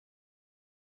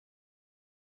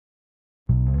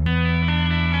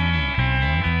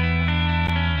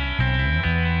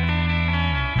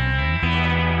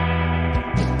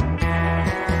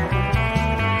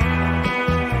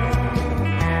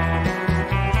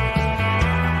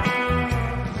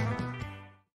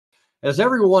As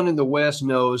everyone in the West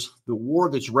knows, the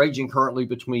war that's raging currently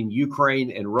between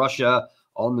Ukraine and Russia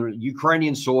on the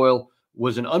Ukrainian soil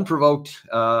was an unprovoked,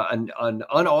 an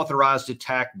unauthorized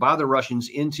attack by the Russians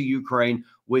into Ukraine,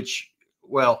 which,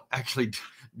 well, actually,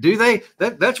 do they?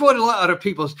 That's what a lot of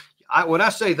people, when I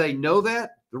say they know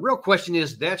that, the real question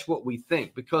is that's what we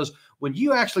think. Because when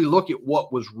you actually look at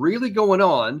what was really going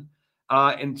on,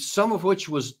 and some of which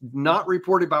was not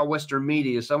reported by Western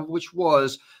media, some of which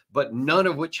was, but none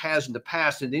of which has in the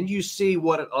past. And then you see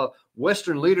what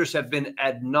Western leaders have been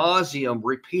ad nauseum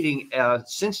repeating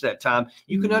since that time.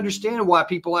 You can understand why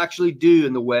people actually do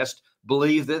in the West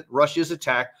believe that Russia's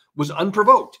attack was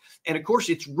unprovoked. And of course,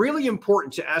 it's really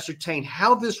important to ascertain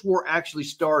how this war actually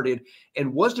started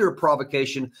and was there a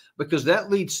provocation, because that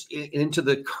leads into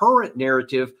the current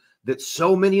narrative that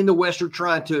so many in the West are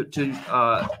trying to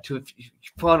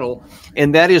funnel,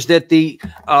 and that is that the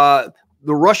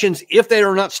Russians, if they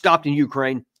are not stopped in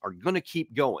Ukraine, are going to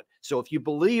keep going. So if you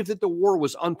believe that the war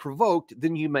was unprovoked,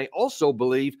 then you may also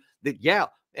believe that, yeah,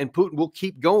 and Putin will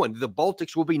keep going. The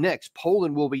Baltics will be next.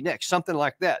 Poland will be next, something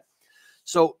like that.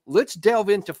 So let's delve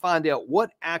in to find out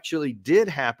what actually did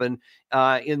happen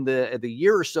in the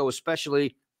year or so,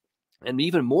 especially, and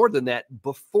even more than that,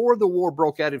 before the war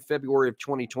broke out in February of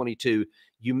 2022.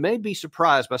 You may be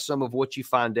surprised by some of what you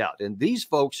find out. And these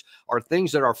folks are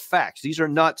things that are facts. These are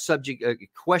not subject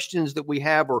questions that we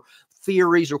have or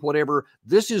theories or whatever.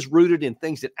 This is rooted in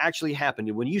things that actually happened.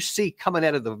 And when you see coming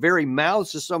out of the very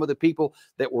mouths of some of the people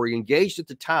that were engaged at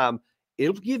the time,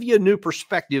 it'll give you a new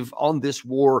perspective on this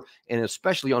war, and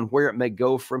especially on where it may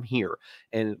go from here.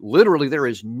 And literally, there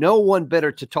is no one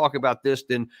better to talk about this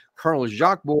than Colonel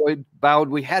Jacques Baud.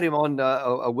 We had him on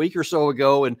a week or so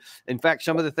ago. And in fact,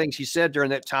 some of the things he said during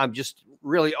that time just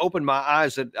really opened my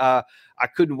eyes that I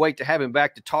couldn't wait to have him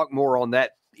back to talk more on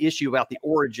that issue about the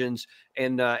origins.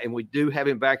 And we do have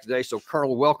him back today. So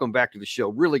Colonel, welcome back to the show.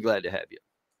 Really glad to have you.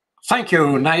 Thank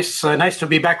you. Nice to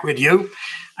be back with you.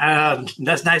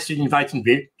 That's nice to invite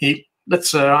me.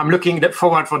 I'm looking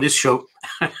forward for this show.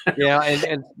 Yeah,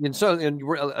 and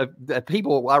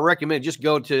people, I recommend just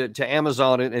go to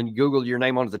Amazon and Google your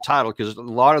name onto the title, because a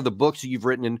lot of the books that you've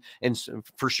written, and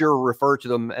for sure refer to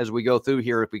them as we go through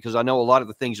here, because I know a lot of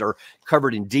the things are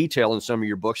covered in detail in some of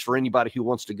your books for anybody who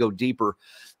wants to go deeper.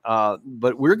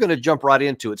 But we're going to jump right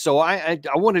into it. So I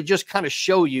want to just kind of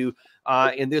show you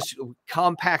in this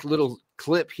compact little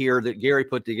clip here that Gary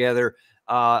put together,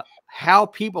 how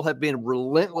people have been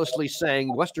relentlessly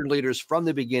saying, Western leaders from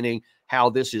the beginning, how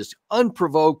this is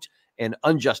unprovoked and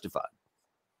unjustified.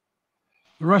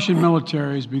 The Russian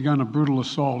military has begun a brutal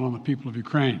assault on the people of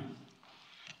Ukraine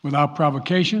without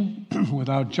provocation,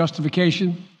 without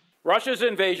justification. Russia's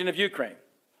invasion of Ukraine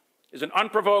is an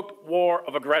unprovoked war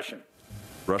of aggression.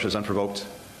 Russia's unprovoked,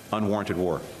 unwarranted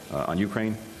war on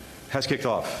Ukraine has kicked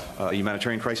off a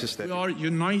humanitarian crisis. We are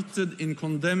united in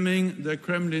condemning the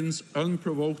Kremlin's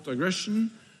unprovoked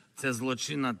aggression. Це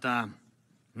злочинна та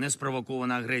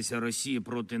неспровокована агресія Росії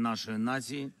проти нашої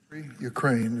нації.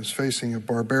 Ukraine is facing a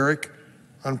barbaric,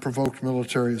 unprovoked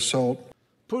military assault.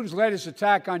 Putin's latest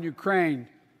attack on Ukraine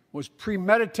was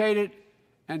premeditated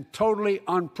and totally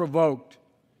unprovoked.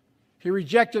 He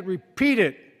rejected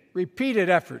repeated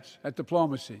efforts at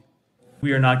diplomacy.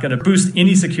 We are not going to boost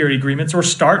any security agreements or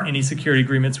start any security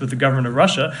agreements with the government of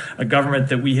Russia, a government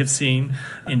that we have seen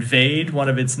invade one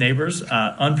of its neighbors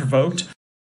unprovoked.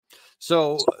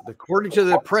 So, according to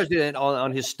the president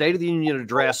on his State of the Union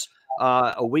address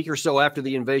a week or so after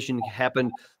the invasion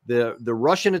happened, the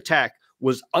Russian attack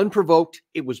was unprovoked.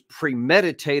 It was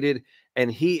premeditated,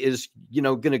 and he is,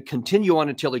 going to continue on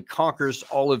until he conquers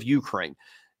all of Ukraine.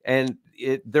 And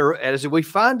as we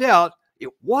find out, it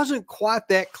wasn't quite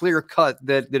that clear cut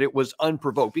that it was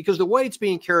unprovoked, because the way it's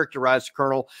being characterized,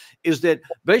 Colonel, is that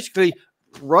basically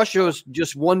Russia's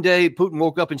just one day, Putin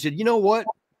woke up and said, you know what,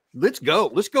 let's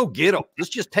go get them. Let's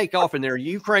just take off in there.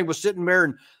 Ukraine was sitting there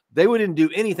and they wouldn't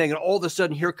do anything. And all of a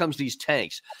sudden, here comes these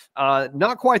tanks.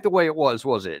 Not quite the way it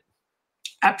was it?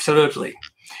 Absolutely.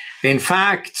 In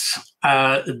fact,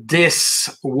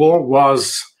 this war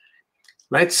was,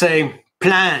 let's say,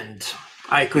 planned,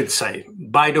 I could say,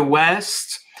 by the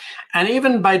West and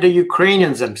even by the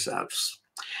Ukrainians themselves.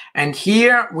 And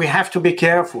here we have to be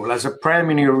careful. As a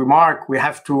preliminary remark, we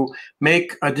have to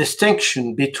make a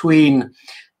distinction between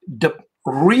the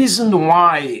reason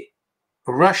why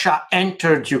Russia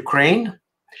entered Ukraine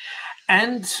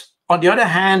and, on the other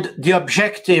hand, the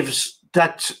objectives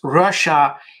that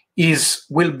Russia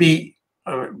will be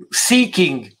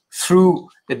seeking through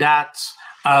that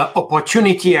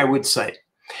opportunity, I would say.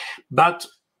 But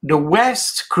the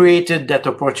West created that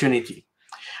opportunity.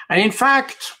 And in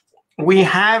fact, we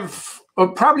have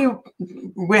probably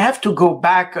we have to go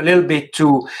back a little bit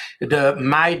to the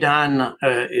Maidan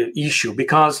issue,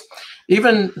 because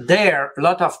even there, a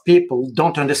lot of people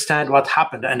don't understand what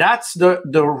happened. And that's the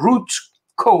root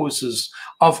causes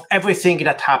of everything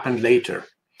that happened later.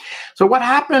 So what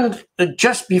happened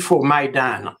just before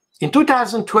Maidan? In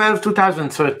 2012,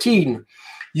 2013,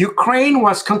 Ukraine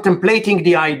was contemplating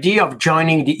the idea of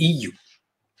joining the EU.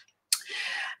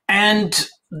 And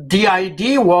the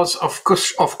idea was, of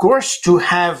course, to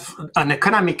have an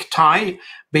economic tie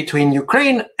between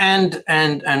Ukraine and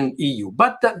EU.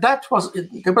 But there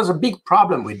was a big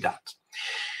problem with that.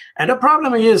 And the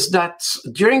problem is that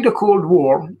during the Cold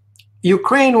War,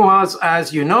 Ukraine was,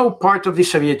 as you know, part of the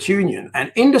Soviet Union.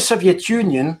 And in the Soviet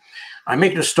Union, I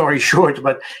make the story short,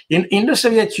 but in the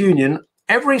Soviet Union,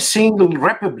 every single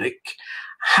republic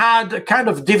had a kind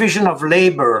of division of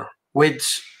labor with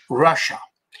Russia.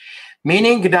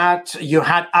 Meaning that you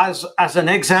had, as an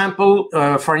example,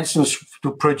 for instance,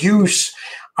 to produce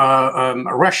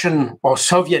Russian or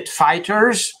Soviet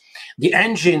fighters, the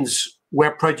engines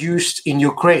were produced in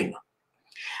Ukraine.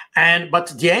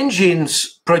 But the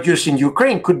engines produced in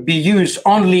Ukraine could be used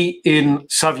only in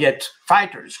Soviet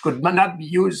fighters, could not be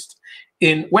used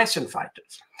in Western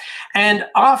fighters. And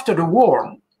after the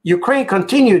war, Ukraine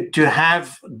continued to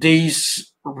have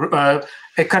these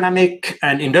economic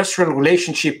and industrial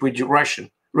relationship with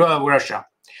Russia.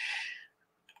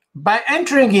 By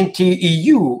entering into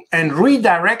EU and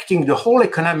redirecting the whole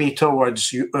economy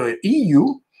towards EU,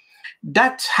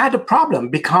 that had a problem,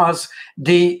 because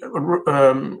the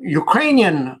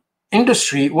Ukrainian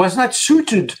industry was not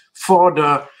suited for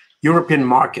the European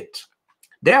market.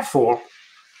 Therefore,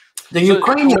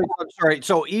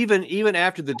 So even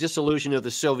after the dissolution of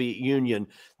the Soviet Union,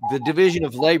 the division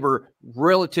of labor,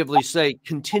 relatively say,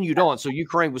 continued on. So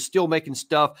Ukraine was still making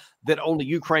stuff that only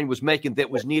Ukraine was making that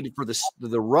was needed for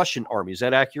the Russian army. Is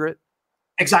that accurate?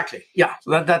 Exactly. Yeah.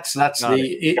 That's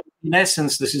in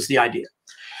essence, this is the idea.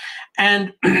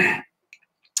 And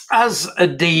as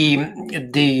the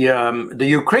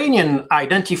Ukrainian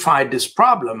identified this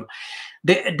problem,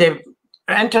 they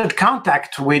entered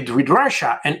contact with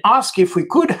Russia and asked if we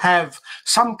could have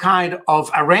some kind of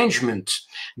arrangement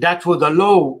that would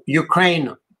allow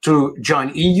Ukraine to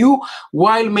join EU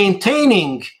while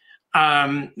maintaining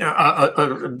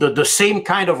the same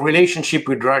kind of relationship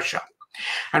with Russia.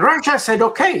 And Russia said,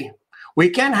 okay, we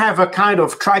can have a kind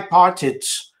of tripartite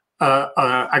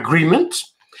agreement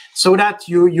so that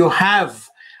you have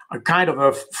a kind of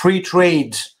a free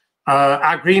trade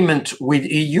agreement with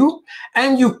EU,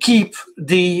 and you keep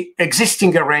the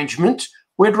existing arrangement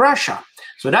with Russia.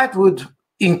 So that would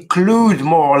include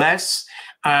more or less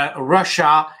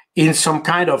Russia in some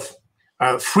kind of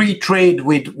free trade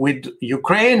with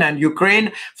Ukraine, and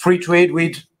Ukraine free trade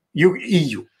with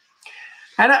EU.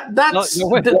 And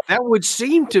that would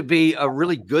seem to be a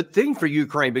really good thing for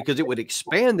Ukraine, because it would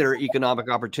expand their economic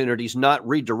opportunities, not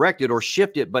redirect it or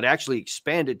shift it, but actually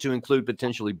expand it to include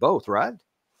potentially both, right?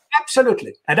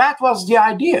 Absolutely. And that was the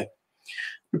idea.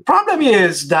 The problem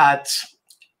is that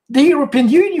the European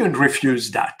Union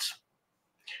refused that.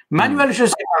 Manuel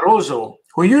José Barroso,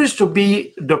 who used to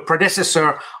be the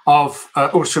predecessor of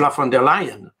Ursula von der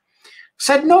Leyen,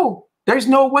 said, no, there's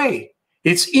no way.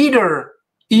 It's either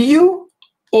EU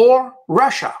or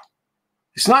Russia.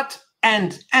 It's not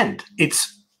and,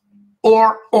 it's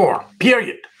or,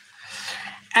 period.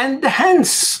 And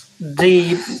hence,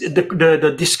 the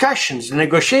discussions, the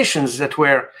negotiations that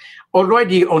were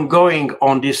already ongoing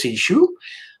on this issue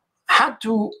had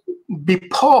to be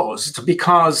paused,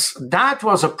 because that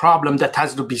was a problem that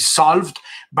has to be solved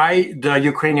by the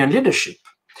Ukrainian leadership.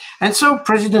 And so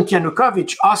President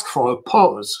Yanukovych asked for a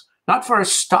pause, not for a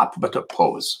stop, but a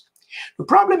pause. The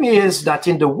problem is that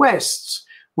in the West,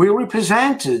 we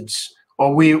represented,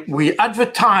 or we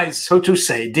advertised, so to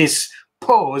say, this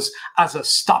pause as a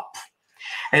stop.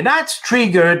 And that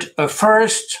triggered a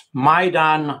first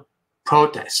Maidan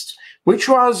protest, which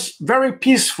was very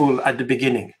peaceful at the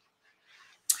beginning.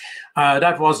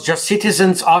 That was just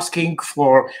citizens asking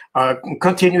for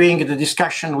continuing the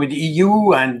discussion with the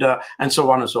EU and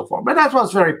so on and so forth. But that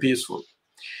was very peaceful.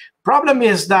 Problem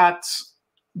is that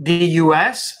the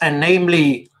US, and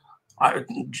namely,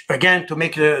 again, to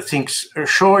make things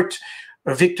short,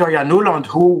 Victoria Nuland,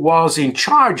 who was in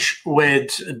charge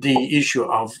with the issue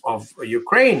of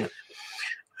Ukraine,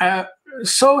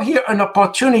 saw here an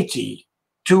opportunity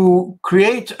to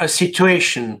create a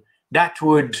situation that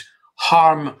would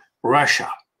harm Russia.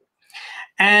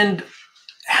 And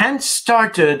hence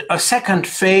started a second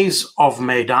phase of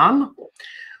Maidan,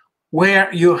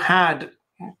 where you had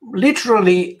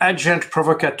literally agent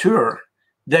provocateurs.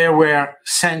 They were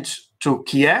sent to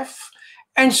Kiev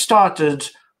and started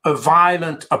a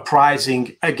violent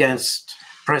uprising against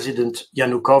President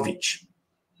Yanukovych.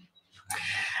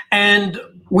 And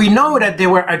we know that they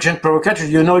were agent provocateurs.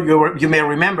 You may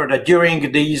remember that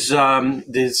during these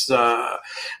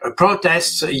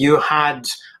protests, you had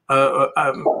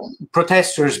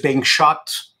protesters being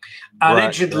shot,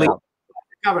 allegedly by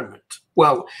the government.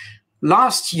 Well,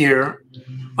 last year,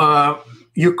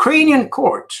 Ukrainian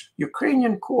court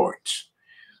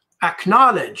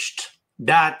acknowledged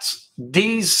that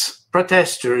these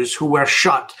protesters who were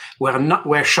shot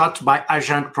were shot by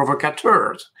agent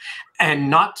provocateurs and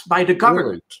not by the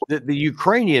government. Really? The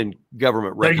Ukrainian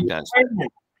government recognized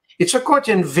it. It's a court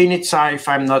in Vinnytsia, if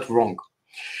I'm not wrong.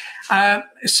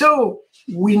 So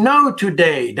we know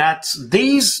today that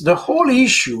the whole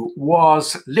issue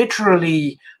was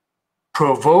literally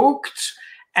provoked,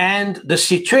 and the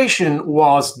situation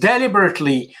was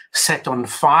deliberately set on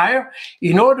fire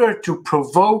in order to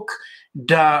provoke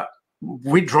the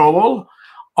withdrawal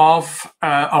of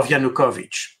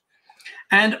Yanukovych.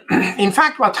 And in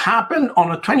fact, what happened on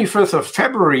the 21st of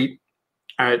February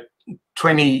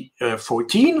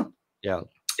 2014,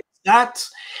 that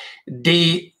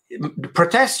the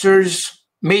protesters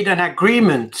made an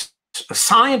agreement,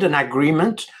 signed an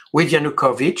agreement with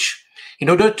Yanukovych in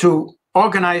order to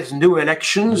organize new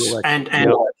elections and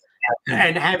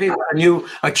having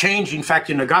a change, in fact,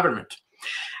 in the government.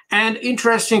 And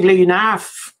interestingly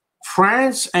enough,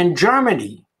 France and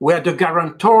Germany were the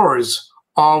guarantors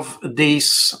of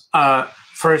this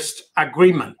first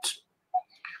agreement.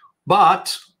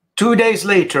 But 2 days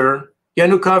later,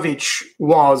 Yanukovych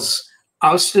was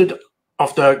ousted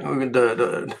of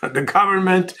the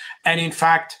government, and in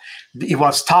fact, he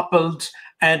was toppled,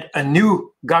 and a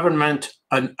new government,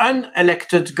 an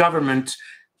unelected government,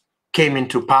 came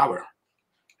into power.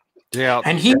 Yeah,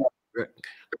 and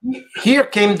here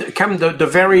came the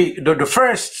very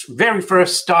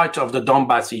first start of the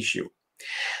Donbass issue,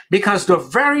 because the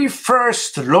very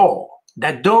first law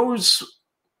that those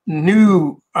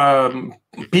new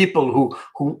people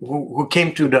who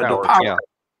came to the power,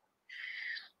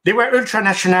 they were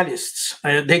ultra-nationalists.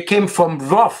 They came from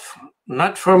Lvov,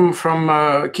 not from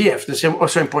Kiev. This is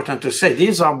also important to say.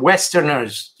 These are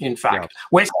Westerners, in fact,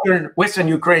 Western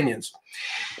Ukrainians.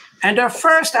 And their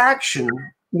first action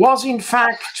was, in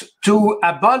fact, to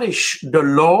abolish the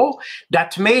law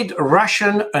that made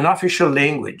Russian an official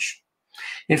language.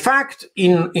 In fact,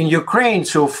 in Ukraine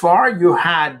so far, you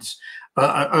had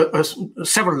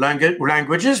several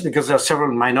languages, because there are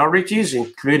several minorities,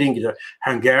 including the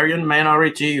Hungarian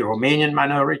minority, Romanian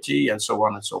minority, and so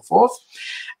on and so forth.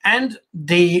 And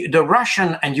the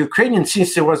Russian and Ukrainian,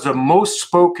 since there was the most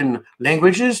spoken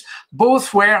languages,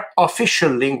 both were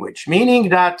official language, meaning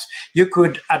that you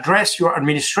could address your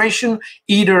administration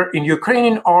either in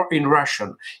Ukrainian or in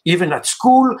Russian. Even at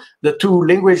school, the two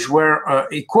languages were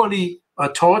equally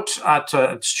taught at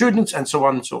students, and so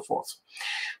on and so forth.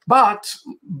 But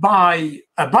by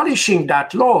abolishing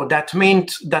that law, that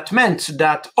meant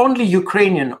that only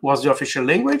Ukrainian was the official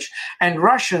language, and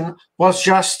Russian was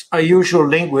just a usual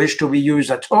language to be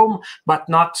used at home, but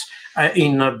not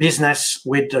in business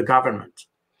with the government.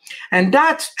 And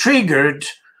that triggered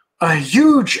a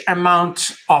huge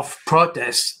amount of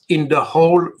protests in the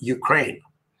whole Ukraine.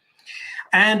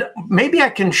 And maybe I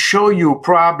can show you,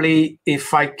 probably,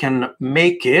 if I can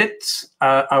make it,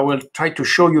 I will try to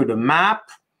show you the map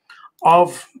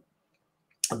of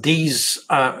these.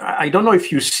 I don't know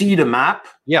if you see the map.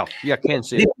 Yeah, I can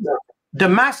see it. The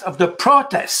mass of the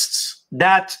protests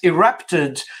that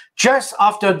erupted just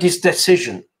after this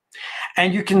decision.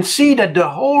 And you can see that the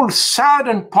whole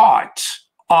southern part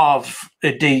of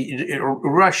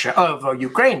Ukraine,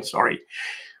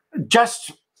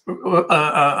 just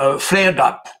flared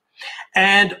up.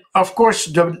 And of course,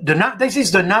 this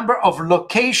is the number of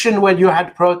locations where you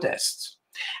had protests.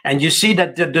 And you see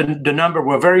that the number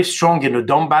were very strong in the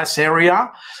Donbass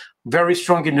area, very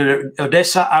strong in the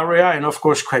Odessa area, and of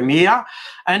course Crimea.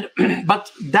 And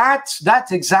but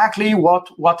that's exactly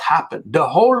what happened. The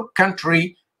whole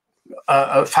country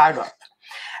fired up.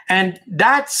 And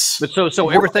that's so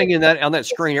everything on that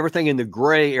screen, everything in the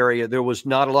gray area, there was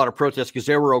not a lot of protests because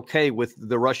they were okay with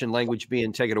the Russian language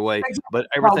being taken away, but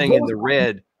everything in the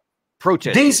red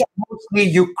protest. These are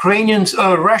mostly Ukrainians,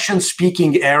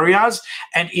 Russian-speaking areas,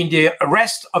 and in the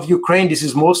rest of Ukraine, this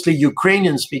is mostly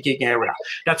Ukrainian-speaking area.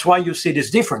 That's why you see this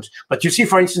difference. But you see,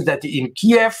 for instance, that in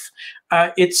Kiev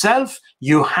itself,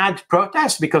 you had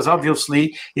protests because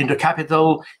obviously in the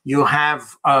capital, you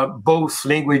have both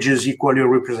languages equally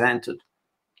represented.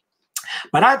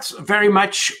 But that's very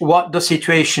much what the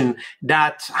situation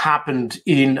that happened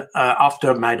in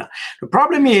after Maidan. The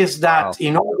problem is that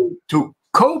in order to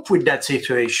cope with that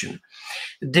situation,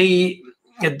 the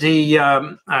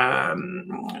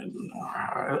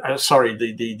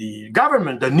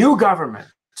government, the new government,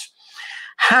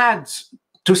 had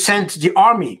to send the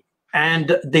army,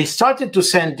 and they started to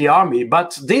send the army,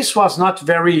 but this was not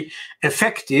very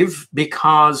effective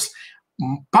because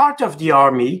part of the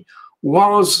army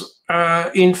was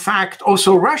in fact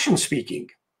also Russian speaking.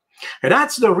 And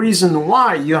that's the reason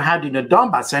why you had in the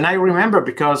Donbass. And I remember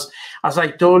because, as I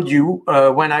told you,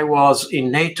 when I was in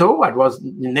NATO, I was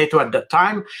in NATO at that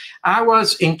time, I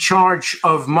was in charge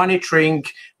of monitoring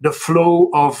the flow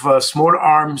of small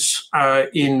arms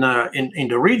in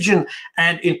the region,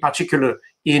 and in particular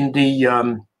in the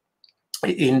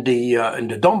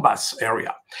Donbass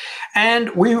area. And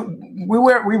we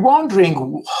were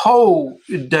wondering how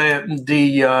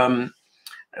the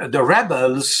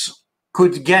rebels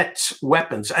could get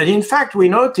weapons. And in fact, we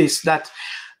noticed that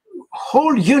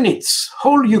whole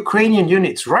Ukrainian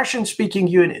units, Russian-speaking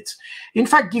units, in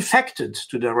fact, defected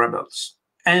to the rebels.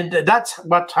 And that's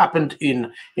what happened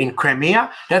in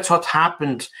Crimea. That's what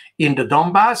happened in the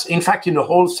Donbass, in fact, in the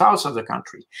whole south of the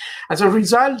country. As a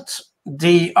result,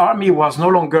 the army was no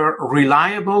longer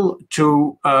reliable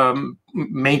to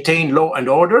maintain law and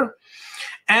order.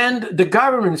 And the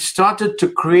government started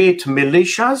to create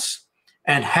militias,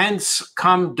 and hence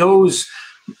come those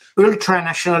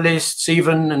ultra-nationalists,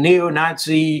 even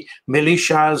neo-Nazi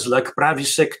militias like Pravi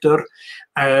Sector,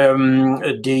 the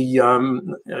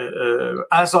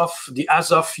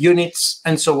Azov units,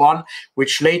 and so on,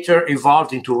 which later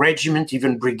evolved into regiment,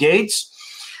 even brigades.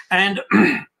 And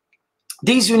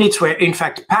these units were, in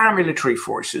fact, paramilitary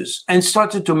forces and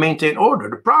started to maintain order.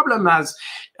 The problem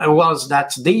was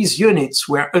that these units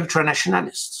were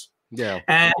ultra-nationalists. Yeah.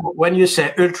 And when you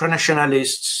say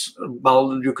ultra-nationalists,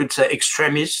 well, you could say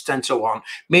extremists and so on,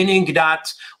 meaning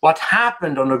that what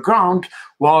happened on the ground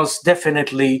was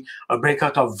definitely a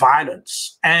breakout of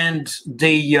violence. And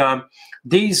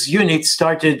these units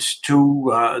started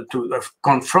to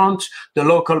confront the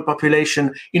local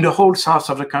population in the whole south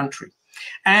of the country.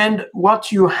 And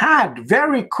what you had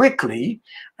very quickly,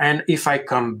 and if I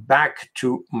come back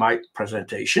to my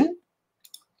presentation,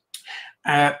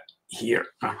 here,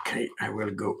 okay, I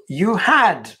will go. You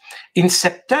had in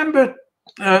September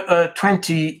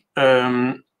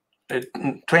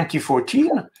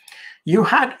 2014, you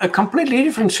had a completely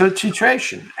different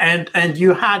situation, and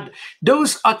you had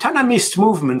those autonomist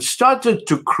movements started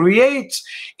to create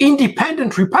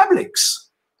independent republics.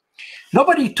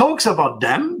 Nobody talks about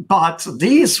them, but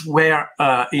these were,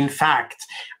 in fact,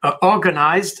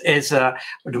 organized as the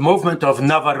movement of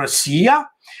Novorossiya,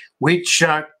 which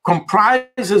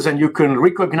comprises, and you can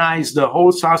recognize the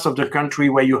whole south of the country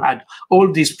where you had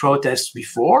all these protests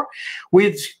before,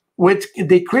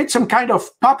 they create some kind of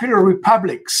popular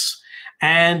republics.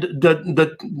 And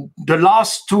the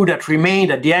last two that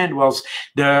remained at the end was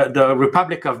the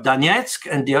Republic of Donetsk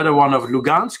and the other one of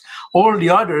Lugansk. All the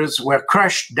others were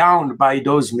crushed down by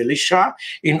those militia.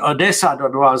 In Odessa,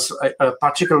 that was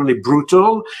particularly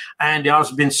brutal, and there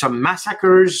has been some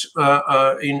massacres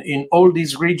in all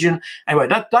these regions. Anyway,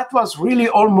 that was really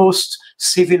almost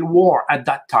civil war at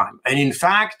that time. And in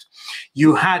fact,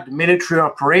 you had military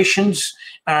operations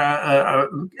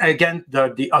against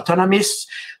the autonomists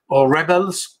or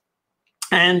rebels,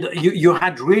 and you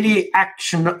had really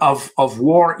action of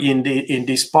war in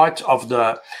this part of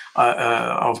the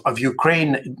of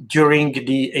Ukraine during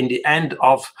the end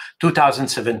of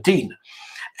 2017.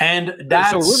 And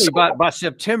that's so really by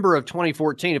September of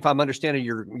 2014, if I'm understanding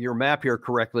your map here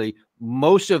correctly,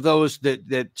 most of those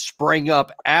that sprang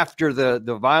up after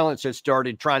the violence had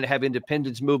started, trying to have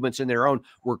independence movements in their own,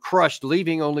 were crushed,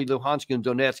 leaving only Luhansk and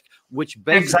Donetsk, which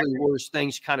basically was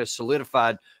things kind of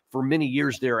solidified for many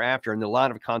years thereafter, in the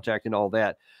line of contact and all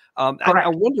that. I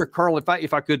wonder, Colonel,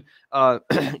 if I could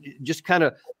just kind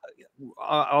of,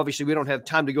 obviously we don't have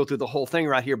time to go through the whole thing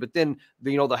right here, but then,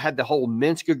 they had the whole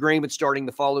Minsk agreement starting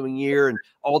the following year and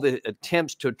all the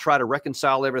attempts to try to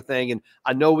reconcile everything. And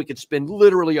I know we could spend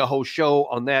literally a whole show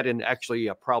on that, and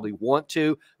actually probably want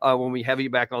to when we have you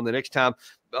back on the next time.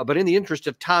 But in the interest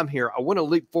of time here, I want to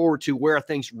leap forward to where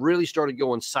things really started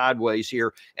going sideways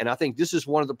here. And I think this is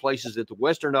one of the places that the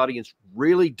Western audience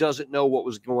really doesn't know what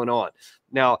was going on.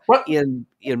 Now, in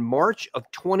March of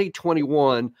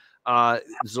 2021,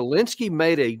 Zelensky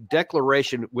made a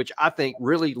declaration, which I think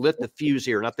really lit the fuse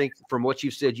here. And I think from what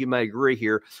you said, you may agree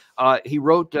here. He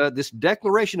wrote this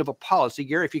declaration of a policy.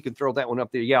 Gary, if you can throw that one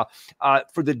up there. Yeah.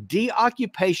 For the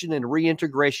deoccupation and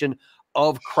reintegration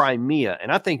of Crimea.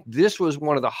 And I think this was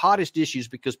one of the hottest issues,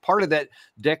 because part of that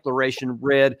declaration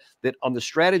read that on the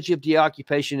strategy of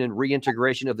deoccupation and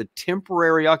reintegration of the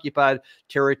temporary occupied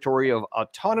territory of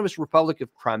Autonomous Republic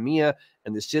of Crimea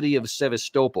and the city of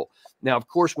Sevastopol. Now, of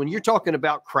course, when you're talking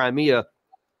about Crimea,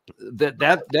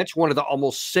 that's one of the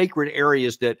almost sacred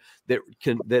areas that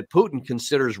Putin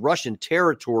considers Russian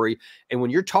territory. And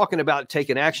when you're talking about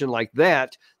taking action like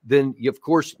that, then of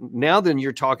course then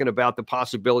you're talking about the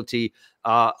possibility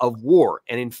of war.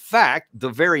 And in fact,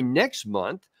 the very next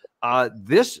month,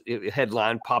 this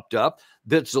headline popped up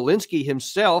that Zelensky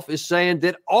himself is saying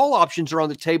that all options are on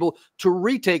the table to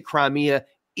retake Crimea,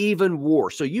 even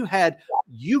war. So you had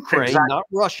Ukraine, not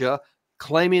Russia,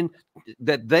 claiming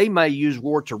that they may use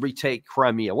war to retake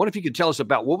Crimea. What if you could tell us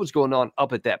about what was going on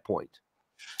up at that point?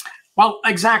 Well,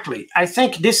 exactly. I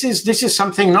think this is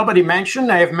something nobody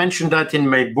mentioned. I have mentioned that in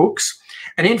my books.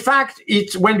 And in fact,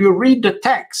 it's when you read the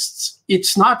texts,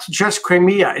 it's not just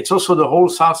Crimea, it's also the whole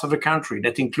south of the country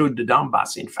that include the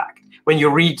Donbass, in fact. When you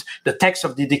read the text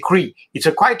of the decree, it's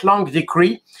a quite long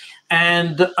decree.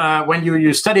 And when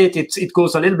you study it, it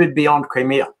goes a little bit beyond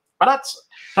Crimea. But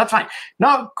that's fine.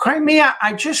 Now, Crimea,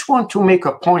 I just want to make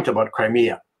a point about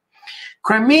Crimea.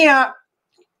 Crimea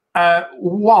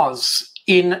was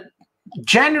in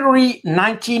January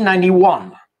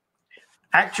 1991,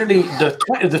 actually the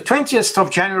 20th of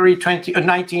January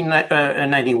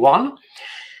 1991,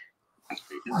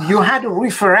 you had a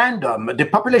referendum. The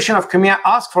population of Crimea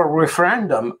asked for a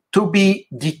referendum to be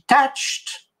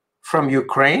detached from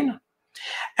Ukraine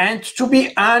and to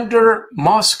be under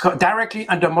Moscow, directly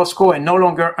under Moscow and no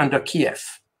longer under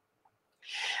Kiev.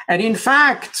 And in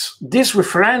fact, this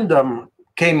referendum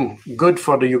came good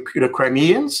for the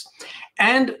Crimeans.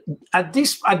 And at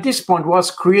this point was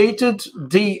created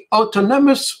the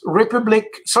Autonomous Republic,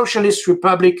 Socialist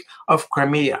Republic of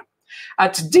Crimea.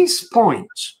 At this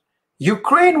point,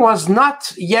 Ukraine was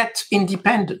not yet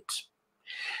independent.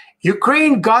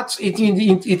 Ukraine got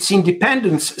its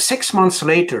independence 6 months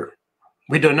later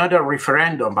with another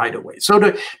referendum, by the way. So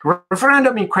the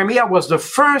referendum in Crimea was the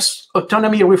first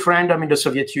autonomy referendum in the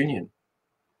Soviet Union.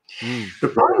 The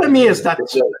problem is that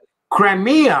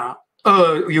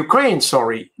Ukraine,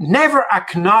 never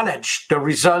acknowledged the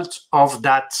result of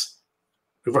that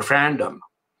referendum.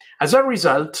 As a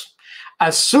result,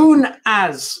 as soon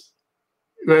as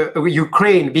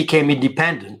Ukraine became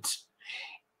independent,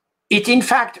 it in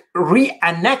fact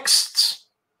re-annexed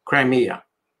Crimea.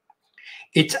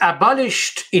 It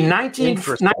abolished in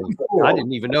 1994. I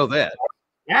didn't even know that.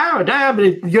 Yeah,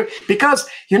 because,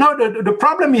 you know, the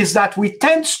problem is that we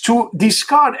tend to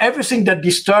discard everything that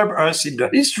disturbs us in the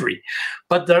history.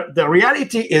 But the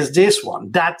reality is this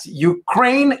one, that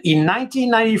Ukraine in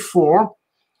 1994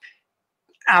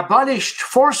 abolished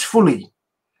forcefully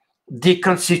the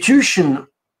constitution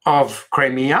of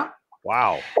Crimea.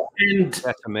 Wow.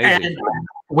 That's amazing. And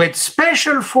with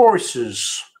special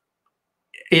forces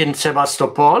in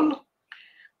Sevastopol,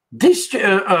 this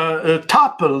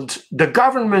toppled the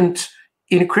government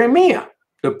in Crimea.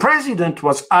 The president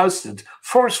was ousted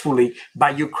forcefully by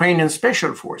Ukrainian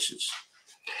special forces.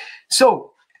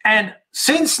 So, and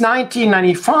since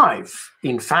 1995,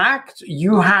 in fact,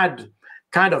 you had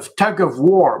kind of tug of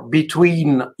war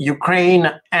between Ukraine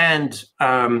and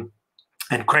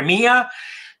Crimea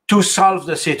to solve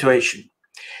the situation.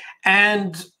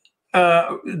 And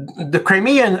the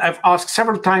Crimean have asked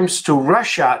several times to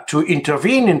Russia to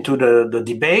intervene into the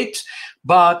debate,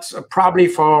 but probably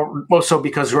also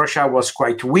because Russia was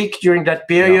quite weak during that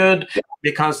period,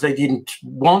 because they didn't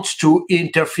want to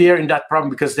interfere in that problem,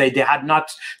 because they had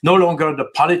no longer the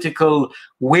political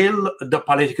will, the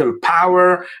political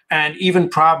power, and even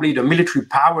probably the military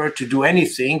power to do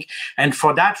anything. And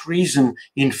for that reason,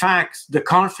 in fact, the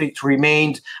conflict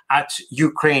remained at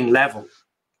Ukraine level.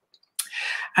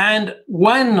 And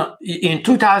when, in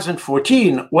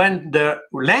 2014, when the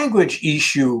language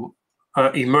issue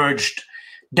emerged,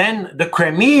 then the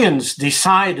Crimeans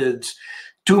decided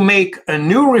to make a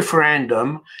new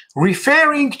referendum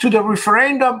referring to the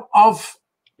referendum of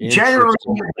January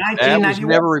 1991. That was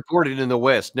never reported in the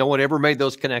West. No one ever made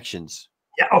those connections.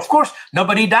 Yeah, of course,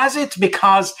 nobody does it,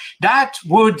 because that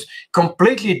would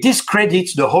completely discredit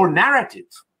the whole narrative.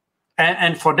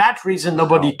 And for that reason,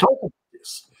 nobody talked about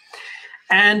this.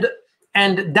 And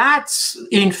that's,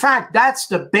 in fact, that's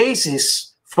the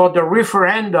basis for the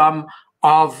referendum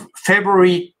of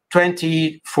February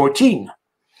 2014.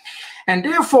 And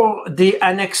therefore, the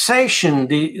annexation,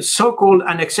 the so-called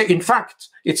annexation, in fact,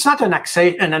 it's not an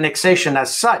annexation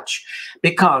as such,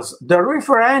 because the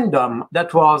referendum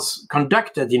that was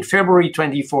conducted in February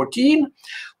 2014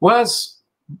 was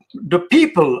the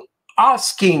people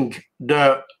asking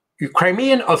the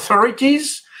Ukrainian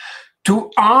authorities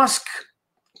to ask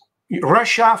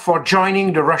Russia for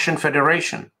joining the Russian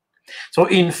Federation. So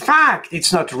in fact,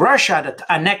 it's not Russia that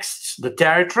annexed the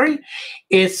territory,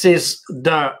 it is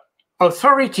the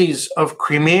authorities of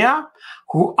Crimea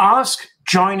who asked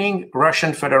joining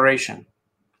Russian Federation,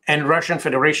 and Russian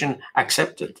Federation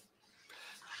accepted.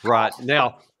 Right.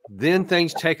 Now, then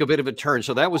things take a bit of a turn.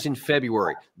 So that was in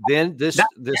February. Then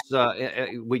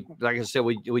we, like I said,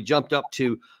 we jumped up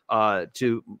to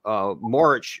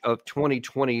March of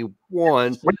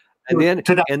 2021,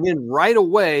 and then right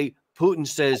away Putin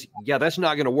says, yeah, that's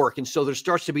not going to work. And so there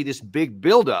starts to be this big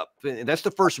buildup. And that's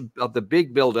the first of the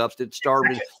big buildups that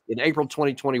started in April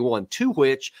 2021, to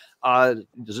which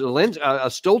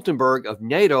Stoltenberg of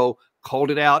NATO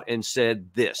called it out and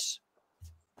said this.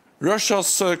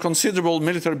 Russia's considerable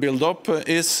military buildup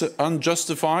is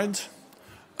unjustified,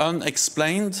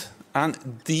 unexplained,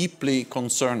 and deeply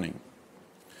concerning.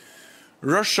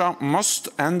 Russia must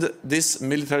end this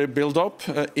military buildup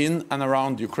in and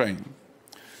around Ukraine,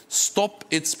 stop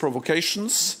its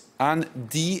provocations, and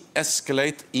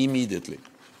de-escalate immediately.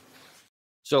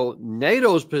 So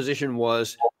NATO's position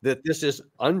was that this is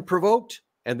unprovoked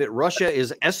and that Russia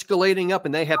is escalating up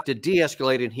and they have to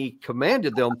de-escalate, and he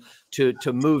commanded them to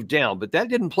move down. But that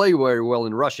didn't play very well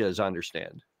in Russia, as I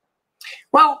understand.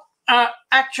 Well,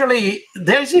 actually,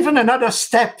 there's even another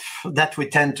step that we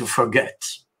tend to forget.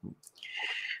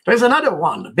 There's another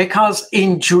one, because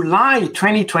in July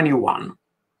 2021,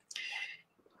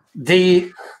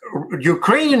 the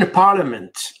Ukrainian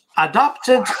parliament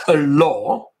adopted a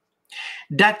law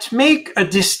that make a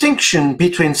distinction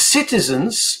between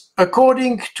citizens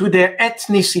according to their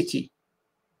ethnicity,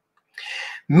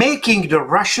 making the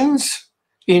Russians,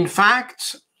 in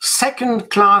fact,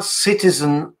 second-class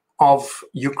citizen of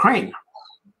Ukraine.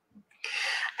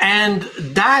 And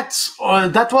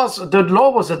the law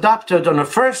was adopted on the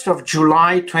 1st of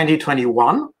July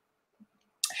 2021.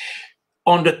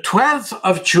 On the 12th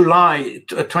of July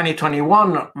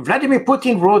 2021, Vladimir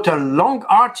Putin wrote a long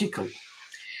article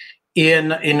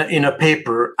in a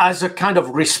paper as a kind of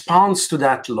response to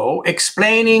that law,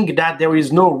 explaining that there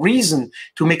is no reason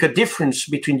to make a difference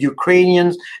between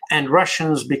Ukrainians and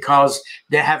Russians because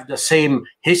they have the same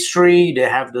history, they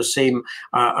have the same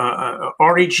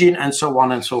origin, and so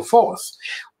on and so forth.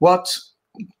 What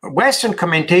Western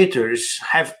commentators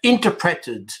have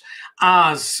interpreted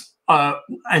as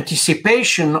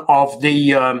anticipation of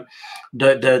the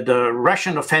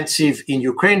Russian offensive in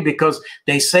Ukraine, because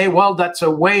they say, well, that's a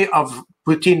way of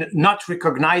Putin not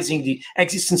recognizing the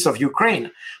existence of Ukraine.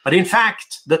 But in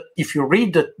fact, if you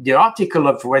read the article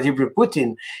of Vladimir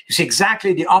Putin, you see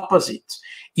exactly the opposite.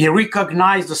 He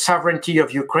recognized the sovereignty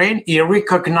of Ukraine, he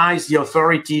recognized the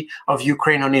authority of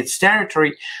Ukraine on its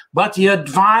territory, but he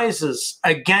advises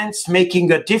against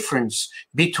making a difference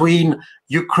between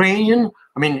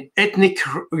ethnic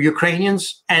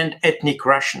Ukrainians and ethnic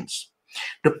Russians.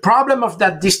 The problem of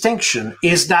that distinction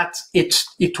is that it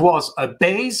was a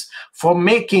base for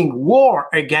making war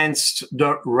against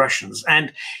the Russians.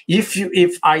 And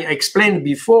if I explained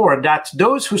before that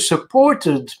those who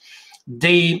supported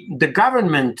the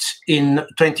government in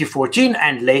 2014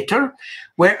 and later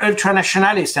were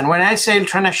ultranationalists. And when I say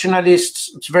ultranationalists,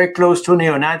 it's very close to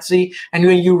neo-Nazi. And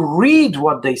when you read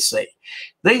what they say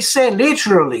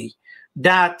literally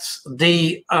that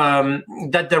the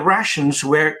Russians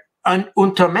were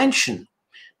Untermenschen.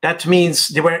 That means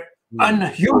they were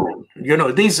unhuman. You know,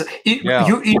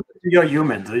 you're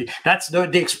human. That's the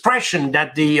expression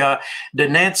that the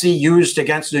Nazi used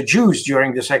against the Jews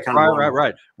during the Second World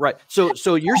War. Right.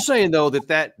 So you're saying though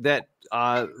that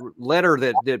letter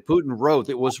that Putin wrote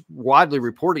that was widely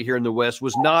reported here in the West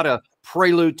was not a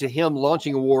prelude to him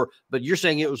launching a war, but you're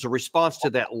saying it was a response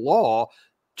to that law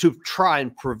to try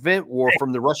and prevent war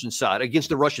from the Russian side against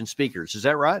the Russian speakers. Is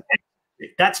that right?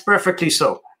 That's perfectly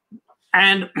so.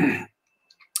 And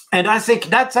I think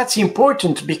that's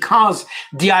important, because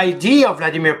the idea of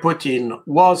Vladimir Putin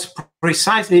was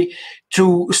precisely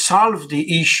to solve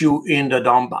the issue in the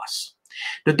Donbass.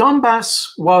 The Donbass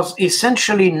was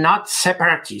essentially not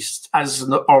separatist, as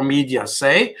our media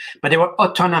say, but they were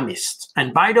autonomist.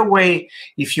 And by the way,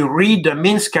 if you read the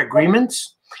Minsk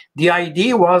agreements, the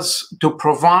idea was to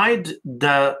provide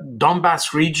the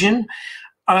Donbass region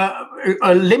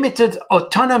a limited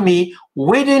autonomy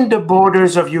within the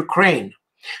borders of Ukraine.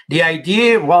 The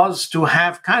idea was to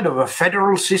have kind of a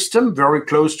federal system very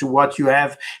close to what you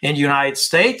have in the United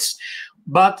States,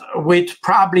 but with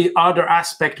probably other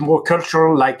aspect, more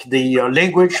cultural, like the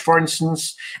language, for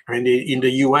instance. In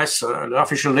the U.S., the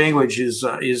official language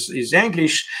is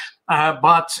English,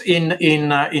 but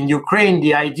in Ukraine,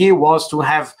 the idea was to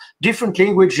have different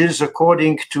languages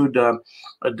according to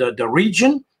the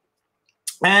region,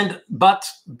 but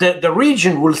the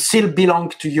region will still belong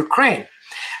to Ukraine.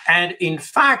 And in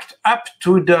fact, up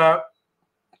to the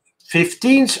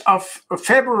 15th of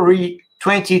February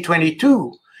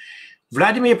 2022,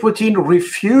 Vladimir Putin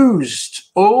refused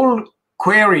all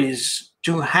queries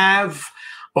to have,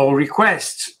 or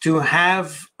requests to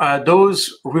have,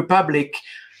 those republics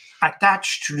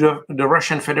attached to the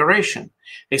Russian Federation.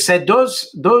 They said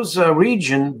those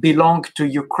regions belong to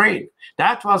Ukraine.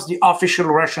 That was the official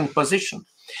Russian position.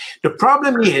 The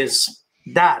problem is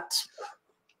that,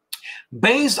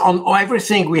 based on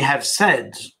everything we have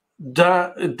said,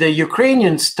 the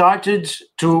Ukrainians started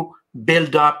to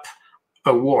build up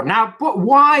a war. Now,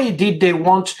 why did they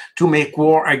want to make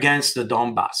war against the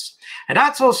Donbass? And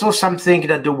that's also something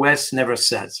that the West never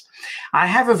says. I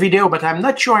have a video, but I'm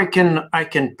not sure I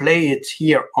can play it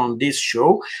here on this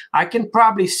show. I can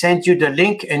probably send you the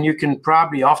link, and you can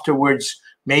probably afterwards,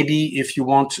 maybe if you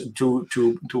want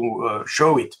to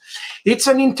show it. It's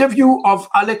an interview of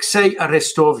Alexei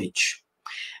Arestovich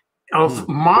of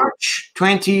March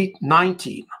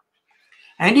 2019.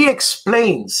 And he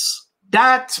explains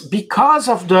that because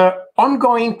of the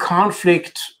ongoing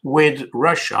conflict with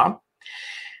Russia,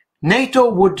 NATO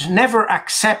would never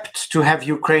accept to have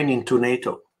Ukraine into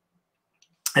NATO.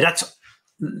 And that's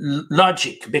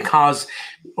logic, because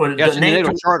the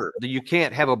NATO charter, that you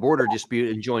can't have a border dispute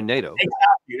and join NATO.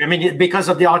 Exactly. I mean, because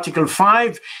of the Article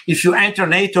 5, if you enter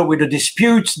NATO with a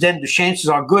dispute, then the chances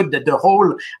are good that the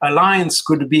whole alliance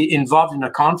could be involved in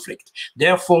a conflict.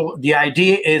 Therefore, the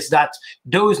idea is that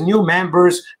those new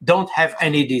members don't have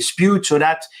any dispute, so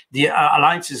that the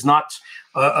alliance is not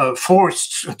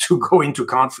forced to go into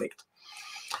conflict.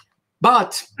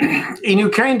 But in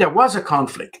Ukraine, there was a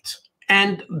conflict.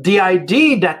 And the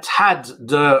idea that had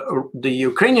the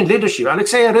Ukrainian leadership,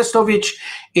 Alexei Arestovich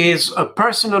is a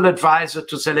personal advisor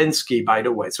to Zelensky, by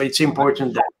the way. So it's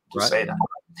important to say that.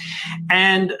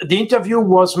 And the interview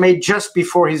was made just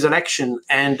before his election.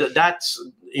 And that's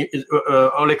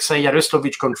Alexei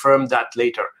Arestovich confirmed that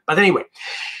later. But anyway,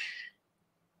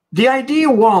 the idea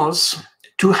was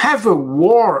to have a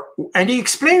war. And he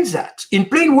explains that in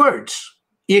plain words.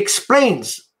 He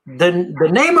explains the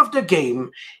name of the game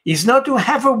is not to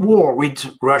have a war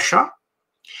with Russia.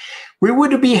 We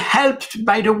would be helped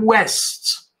by the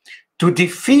West to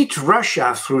defeat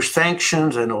Russia through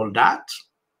sanctions and all that.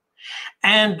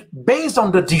 And based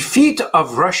on the defeat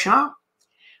of Russia,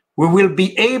 we will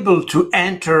be able to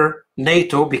enter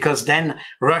NATO, because then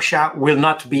Russia will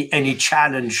not be any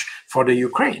challenge for the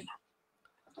Ukraine.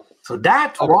 So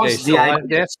that was the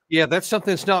idea. That's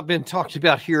something that's not been talked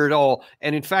about here at all.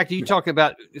 And in fact, you talk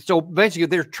about, so basically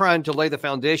they're trying to lay the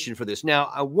foundation for this. Now,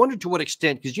 I wondered to what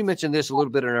extent, because you mentioned this a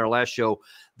little bit in our last show,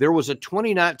 there was a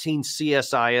 2019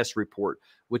 CSIS report,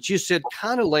 which you said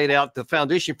kind of laid out the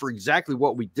foundation for exactly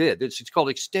what we did. It's called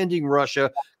Extending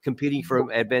Russia, Competing from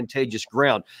Advantageous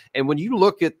Ground. And when you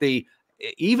look at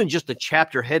even just the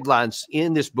chapter headlines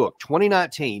in this book,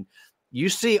 2019, you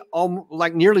see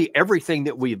like nearly everything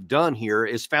that we've done here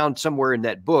is found somewhere in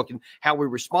that book and how we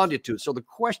responded to it. So the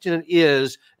question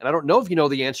is, and I don't know if you know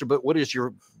the answer, but what is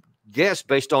your guess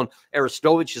based on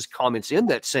Aristovich's comments in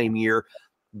that same year,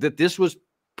 that this was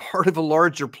part of a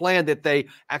larger plan that they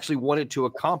actually wanted to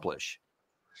accomplish?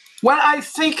 Well, I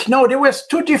think, no, there was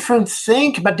two different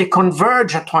things, but they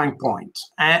converge at one point.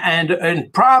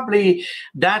 And probably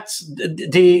that's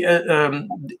the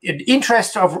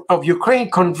interest of Ukraine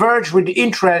converge with the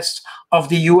interest of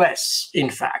the US, in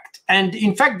fact. And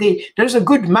in fact, there's a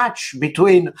good match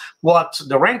between what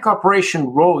the RAND Corporation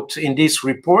wrote in this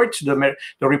report, the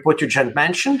report you just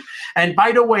mentioned. And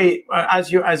by the way,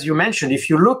 as you mentioned, if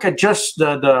you look at just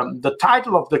the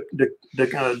title of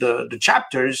the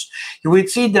chapters, you will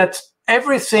see that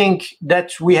everything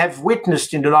that we have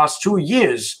witnessed in the last 2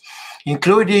 years,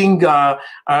 including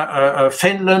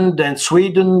Finland and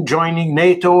Sweden joining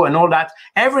NATO and all that,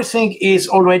 everything is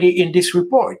already in this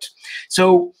report.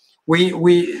 So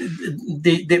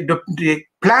the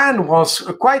plan was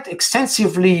quite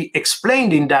extensively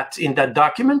explained in that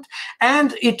document,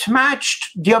 and it matched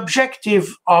the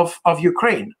objective of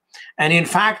Ukraine. And in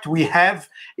fact, we have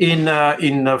in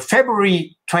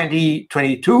February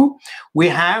 2022, we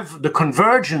have the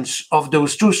convergence of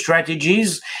those two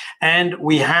strategies, and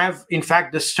we have, in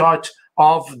fact, the start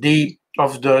of the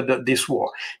this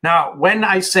war. Now, when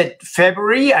I said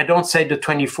February, I don't say the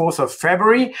 24th of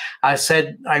February.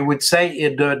 I would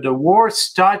say the war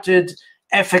started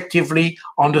effectively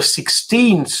on the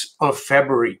 16th of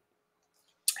February.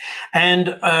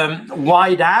 And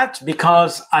why that?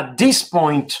 Because at this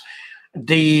point,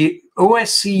 the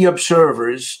OSCE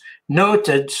observers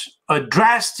noted a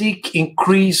drastic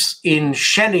increase in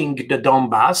shelling the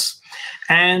Donbass.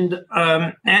 And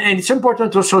it's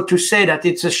important also to say that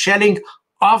it's a shelling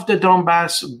of the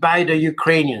Donbass by the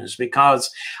Ukrainians, because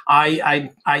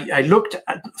I looked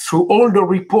through all the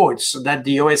reports that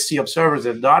the OSCE observers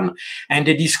have done, and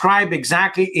they describe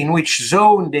exactly in which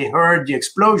zone they heard the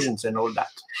explosions and all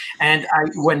that. And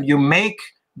when you make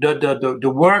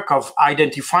the work of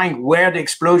identifying where the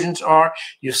explosions are,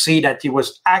 you see that it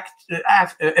was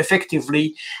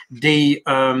effectively the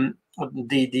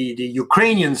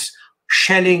Ukrainians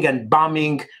shelling and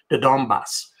bombing the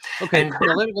Donbass. Okay, now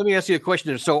let me ask you a question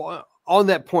there. So on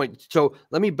that point, so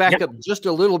let me back up just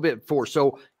a little bit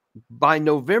so by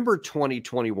November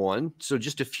 2021, so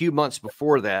just a few months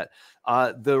before that,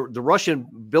 the Russian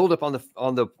buildup on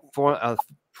the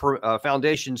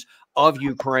foundations of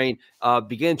Ukraine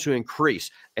began to increase,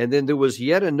 and then there was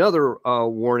yet another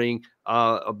warning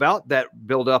about that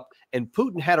buildup, and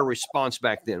Putin had a response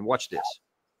back then. Watch this.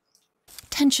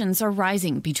 Tensions are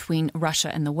rising between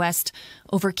Russia and the West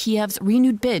over Kiev's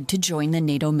renewed bid to join the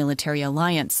NATO military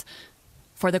alliance.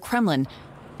 For the Kremlin,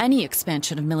 any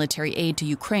expansion of military aid to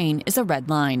Ukraine is a red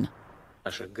line.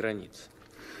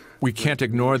 We can't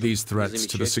ignore these threats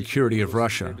to the security of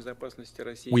Russia.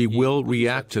 We will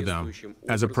react to them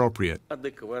as appropriate,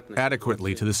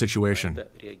 adequately to the situation.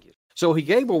 So he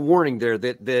gave a warning there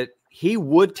that he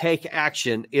would take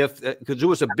action because there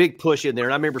was a big push in there.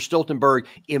 And I remember Stoltenberg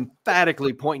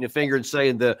emphatically pointing a finger and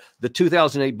saying the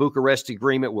 2008 Bucharest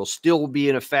Agreement will still be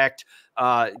in effect,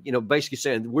 basically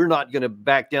saying we're not going to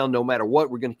back down no matter what.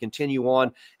 We're going to continue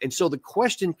on. And so the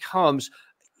question comes,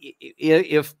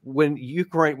 when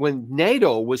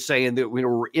NATO was saying that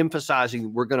we're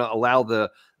emphasizing we're going to allow the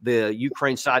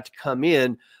Ukraine side to come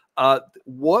in,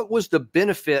 what was the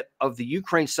benefit of the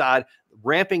Ukraine side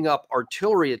ramping up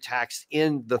artillery attacks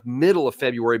in the middle of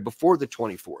February before the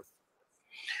 24th?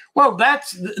 Well,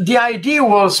 the idea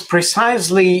was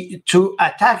precisely to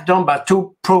attack Donbass,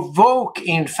 to provoke,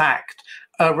 in fact,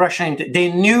 Russia.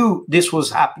 They knew this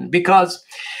was happening because,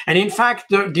 and in fact,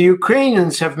 the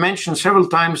Ukrainians have mentioned several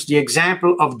times the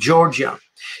example of Georgia.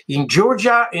 In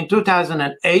Georgia, in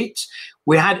 2008,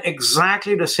 we had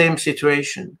exactly the same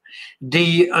situation.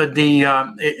 The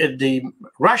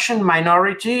Russian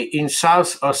minority in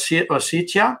South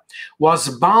Ossetia was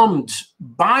bombed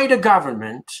by the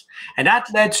government, and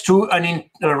that led to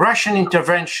a Russian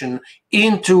intervention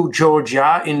into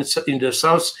Georgia in the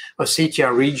South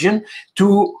Ossetia region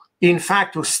to, in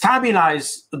fact, to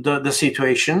stabilize the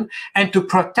situation and to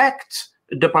protect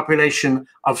the population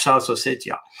of South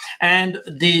Ossetia. And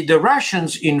the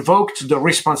Russians invoked the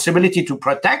responsibility to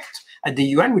protect at the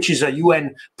UN, which is a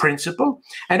UN principle.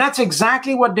 And that's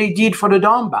exactly what they did for the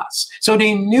Donbass. So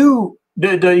they knew,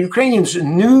 the Ukrainians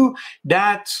knew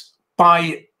that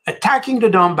by attacking the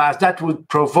Donbass, that would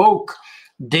provoke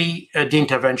the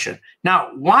intervention.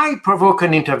 Now, why provoke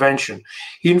an intervention?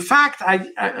 In fact, I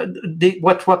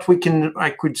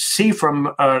could see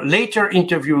from later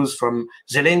interviews from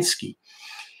Zelensky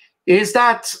is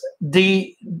that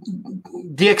the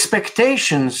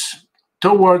expectations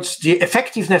towards the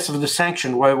effectiveness of the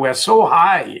sanction were so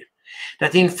high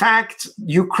that, in fact,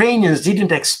 Ukrainians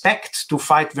didn't expect to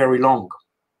fight very long.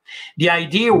 The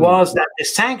idea was that the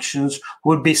sanctions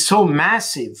would be so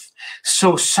massive,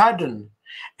 so sudden,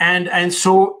 and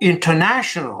so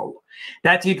international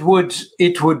that it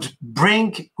would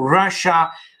bring Russia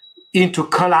into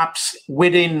collapse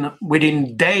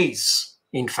within days,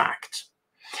 in fact.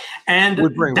 And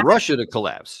would bring Russia to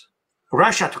collapse.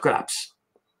 Russia to collapse.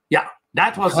 Yeah,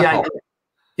 that was the idea.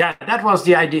 Yeah, that was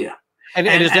the idea. And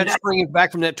is that springing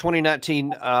back from that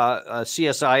 2019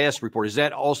 CSIS report? Is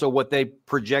that also what they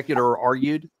projected or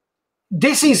argued?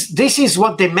 This is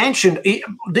what they mentioned.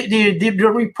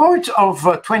 The report of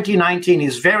 2019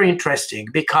 is very interesting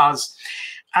because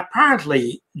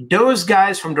apparently those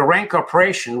guys from the RAND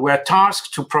Corporation were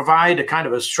tasked to provide a kind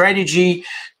of a strategy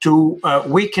to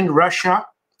weaken Russia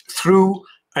through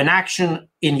an action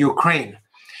in Ukraine.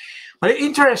 But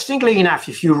interestingly enough,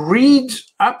 if you read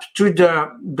up to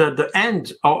the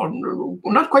end, or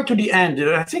not quite to the end,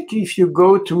 I think if you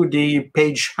go to the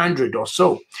page 100 or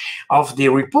so of the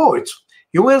report,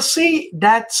 you will see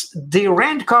that the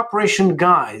RAND Corporation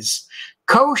guys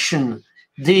caution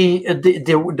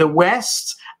the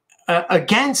West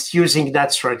against using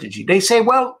that strategy. They say,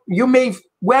 well, you may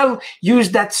well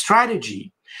use that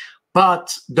strategy,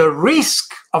 but the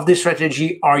risk of this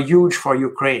strategy are huge for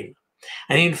Ukraine.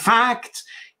 And in fact,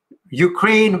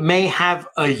 Ukraine may have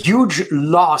a huge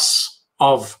loss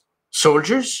of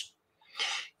soldiers.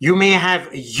 You may have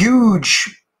a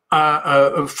huge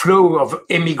flow of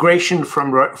immigration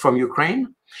from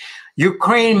Ukraine.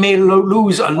 Ukraine may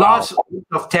lose a lot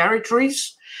of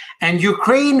territories, and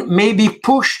Ukraine may be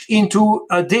pushed into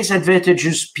a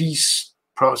disadvantageous peace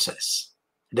process.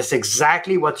 That's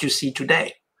exactly what you see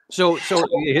today. So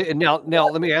now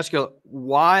let me ask you,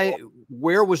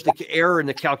 where was the error in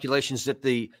the calculations that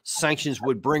the sanctions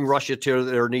would bring Russia to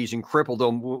their knees and cripple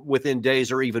them within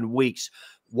days or even weeks?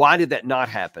 Why did that not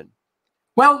happen?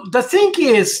 Well, the thing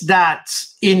is that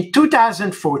in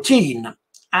 2014,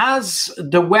 as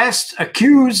the West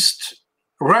accused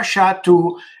Russia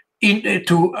to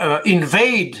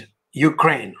invade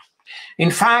Ukraine,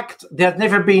 in fact, there had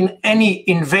never been any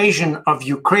invasion of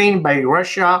Ukraine by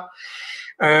Russia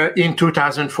in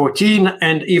 2014,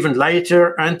 and even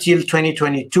later until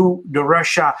 2022, the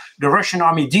Russian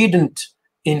army didn't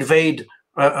invade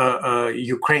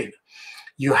Ukraine.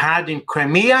 You had in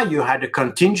Crimea, you had a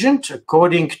contingent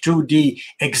according to the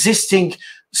existing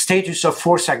status of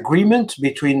force agreement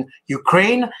between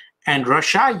Ukraine and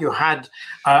Russia. You had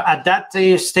at that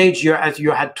stage,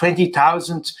 you had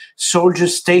 20,000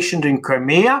 soldiers stationed in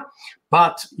Crimea,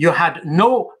 but you had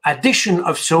no addition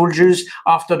of soldiers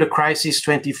after the crisis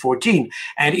 2014.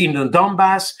 And in the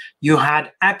Donbass, you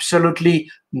had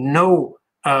absolutely no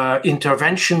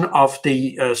intervention of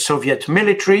the Soviet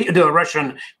military, the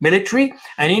Russian military.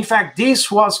 And in fact,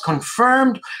 this was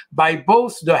confirmed by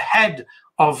both the head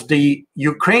of the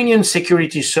Ukrainian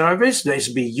Security Service, the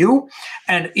SBU,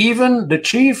 and even the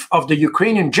chief of the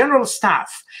Ukrainian General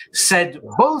Staff said,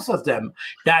 both of them,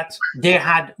 that they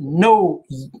had no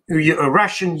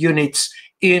Russian units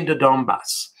in the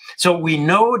Donbass. So we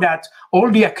know that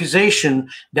all the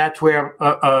accusations that were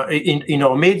in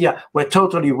our media were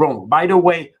totally wrong. By the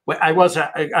way, I was,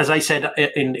 as I said,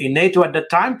 in NATO at that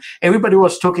time, everybody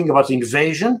was talking about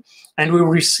invasion, and we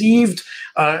received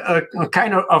a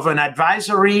kind of an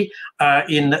advisory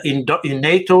in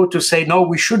NATO to say, no,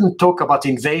 we shouldn't talk about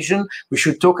invasion, we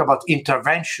should talk about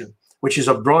intervention, which is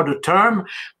a broader term,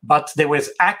 but there was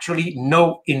actually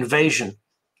no invasion.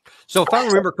 So if I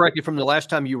remember correctly from the last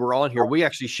time you were on here, we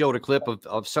actually showed a clip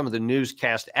of some of the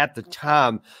newscast at the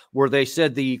time where they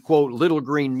said the, quote, little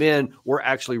green men were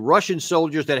actually Russian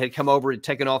soldiers that had come over and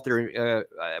taken off their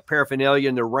paraphernalia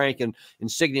and their rank and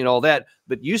insignia and all that.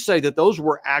 But you say that those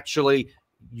were actually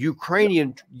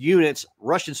Ukrainian units,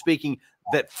 Russian speaking,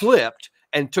 that flipped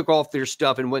and took off their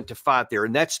stuff and went to fight there.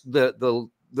 And that's the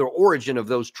origin of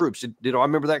those troops. Did I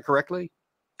remember that correctly?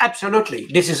 Absolutely.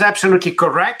 This is absolutely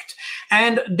correct.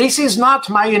 And this is not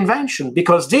my invention,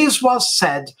 because this was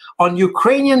said on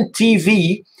Ukrainian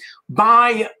TV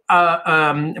by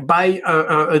a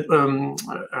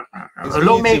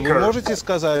lawmaker.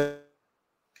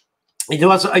 It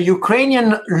was a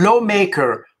Ukrainian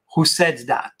lawmaker who said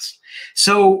that.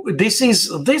 So this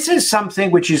is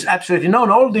something which is absolutely known.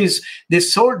 All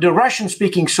the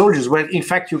Russian-speaking soldiers were in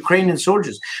fact Ukrainian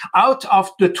soldiers. Out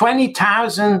of the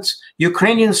 20,000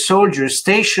 Ukrainian soldiers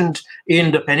stationed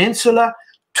in the peninsula,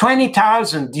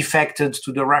 20,000 defected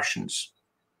to the Russians.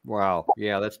 Wow.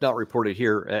 Yeah, that's not reported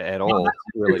here at all.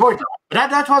 Really.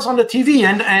 That was on the TV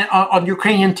and on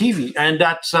Ukrainian TV, and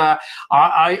that's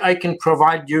I can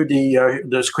provide you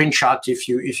the screenshot if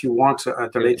you want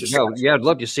at a later stage. Yeah, I'd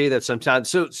love to see that sometime.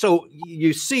 So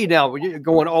you see now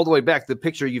going all the way back, the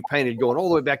picture you've painted going all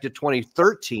the way back to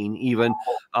 2013 even,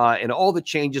 and all the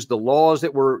changes, the laws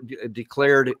that were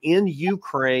declared in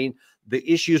Ukraine, the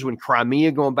issues when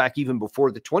Crimea going back even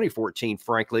before the 2014,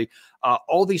 frankly,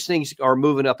 all these things are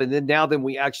moving up. And then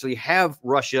we actually have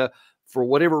Russia, for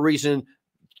whatever reason,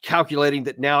 calculating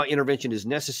that now intervention is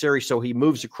necessary. So he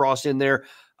moves across in there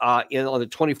on the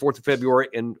 24th of February,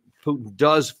 and Putin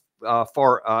does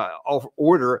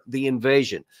order the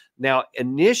invasion. Now,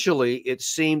 initially, it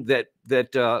seemed that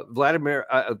Volodymyr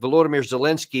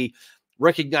Zelensky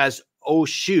recognized, oh,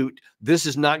 shoot, this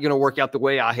is not going to work out the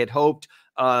way I had hoped.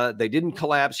 They didn't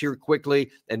collapse here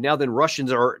quickly. And now then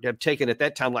Russians have taken at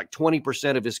that time like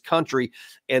 20% of his country.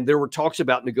 And there were talks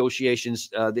about negotiations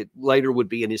that later would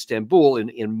be in Istanbul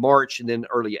in March and then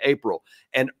early April.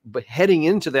 But heading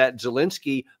into that,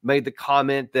 Zelensky made the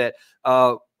comment that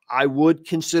I would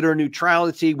consider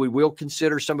neutrality. We will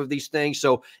consider some of these things.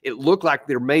 So it looked like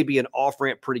there may be an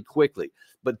off-ramp pretty quickly.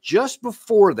 But just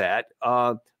before that,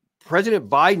 President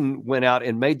Biden went out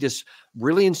and made this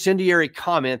really incendiary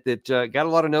comment that got a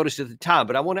lot of notice at the time.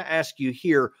 But I want to ask you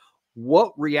here,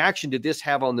 What reaction did this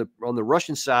have on the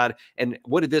Russian side, and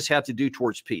what did this have to do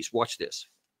towards peace? Watch this.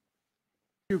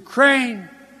 Ukraine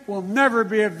will never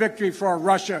be a victory for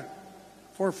Russia,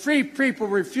 for free people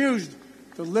refused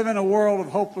to live in a world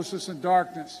of hopelessness and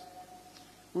darkness.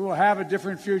 We will have a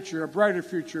different future, a brighter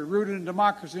future, rooted in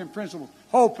democracy and principles,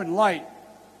 hope and light,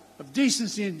 of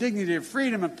decency and dignity, of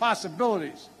freedom and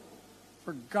possibilities.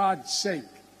 For God's sake,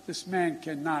 this man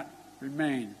cannot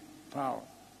remain in power.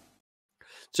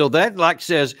 So that, like,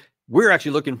 says we're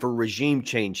actually looking for regime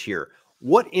change here.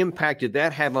 What impact did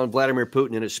that have on Vladimir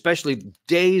Putin, and especially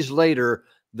days later,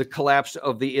 the collapse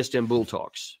of the Istanbul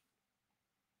talks?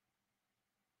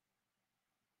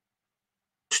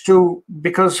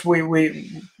 Because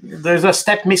there's a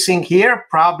step missing here,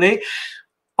 probably.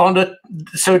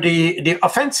 So the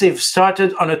offensive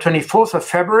started on the 24th of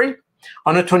February.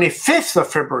 On the 25th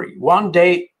of February, one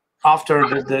day after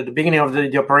the beginning of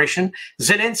the operation,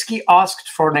 Zelensky asked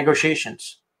for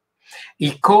negotiations.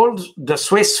 He called the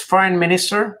Swiss foreign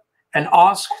minister and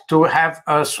asked to have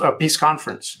a peace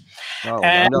conference. Oh,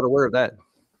 I'm not aware of that.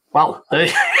 Well, well,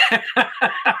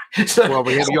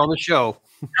 we have you on the show.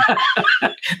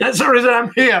 That's the reason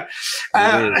I'm here.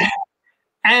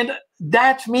 And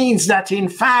that means that, in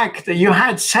fact, you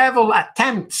had several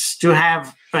attempts to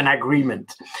have an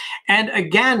agreement. And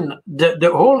again,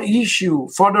 the whole issue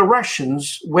for the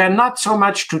Russians were not so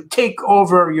much to take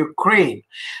over Ukraine,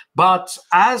 but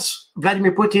as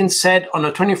Vladimir Putin said on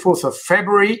the 24th of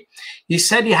February, he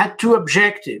said he had two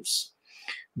objectives: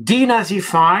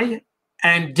 denazify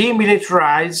and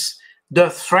demilitarize the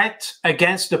threat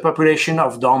against the population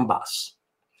of Donbass.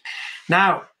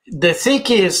 Now, the thing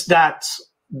is that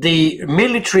the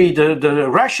military, the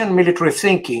Russian military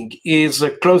thinking is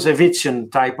a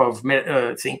Clausewitzian type of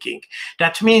thinking.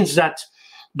 That means that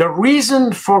the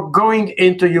reason for going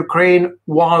into Ukraine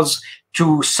was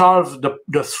to solve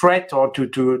the threat, or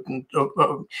to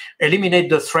eliminate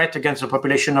the threat against the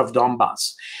population of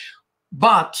Donbass.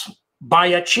 But by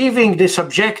achieving this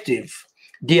objective,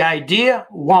 the idea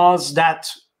was that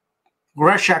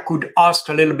Russia could ask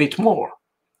a little bit more,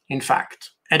 in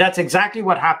fact. And that's exactly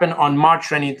what happened on March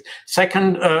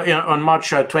 22nd, on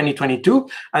March 2022,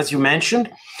 as you mentioned.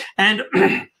 And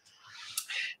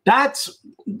that,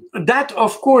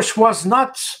 of course, was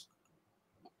not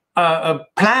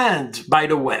planned by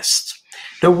the West.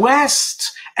 The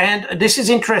West, and this is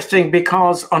interesting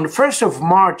because on the 1st of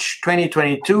March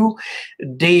 2022,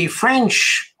 the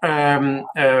French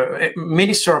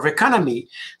Minister of Economy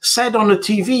said on the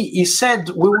TV, he said,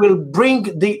 we will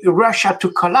bring Russia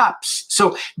to collapse.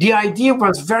 So the idea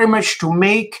was very much to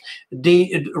make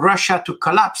Russia to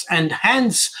collapse, and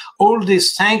hence all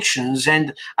these sanctions.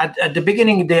 And at the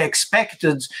beginning, they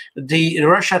expected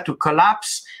Russia to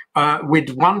collapse with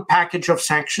one package of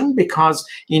sanctions, because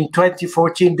in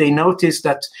 2014 they noticed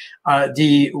that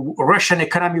the Russian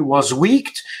economy was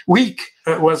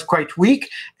was quite weak,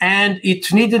 and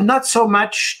it needed not so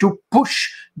much to push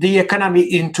the economy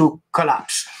into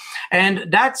collapse.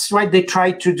 And that's what they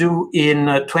tried to do in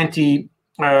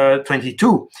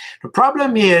 2022. The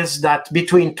problem is that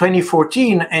between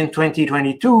 2014 and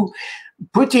 2022,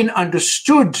 Putin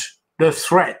understood the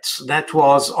threat that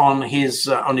was on his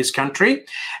country,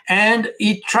 and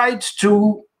he tried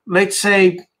to, let's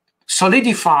say,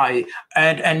 solidify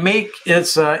and make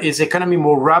his economy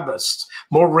more robust,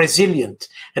 more resilient.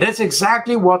 And that's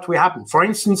exactly what will happen. For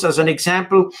instance, as an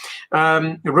example,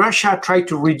 Russia tried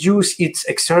to reduce its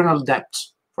external debt,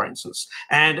 for instance.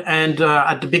 And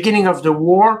at the beginning of the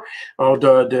war, or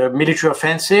the military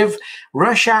offensive,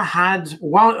 Russia had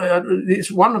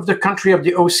is one of the countries of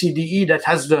the OCDE that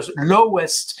has the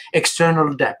lowest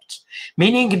external debt,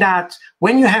 meaning that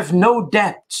when you have no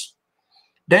debt,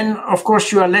 then of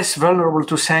course you are less vulnerable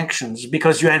to sanctions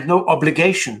because you have no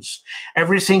obligations.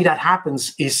 Everything that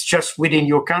happens is just within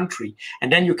your country,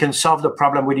 and then you can solve the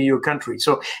problem within your country.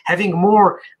 So having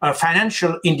more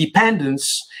financial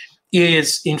independence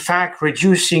is in fact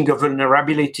reducing the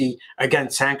vulnerability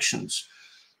against sanctions.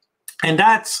 And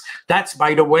that's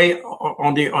by the way,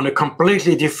 on a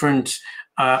completely different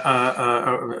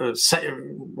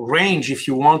range, if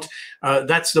you want.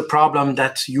 That's the problem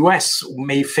that US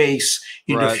may face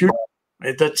in the future.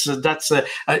 That's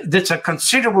a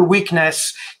considerable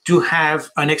weakness to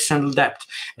have an external debt,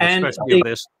 and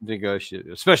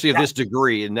especially of this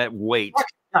degree and that weight.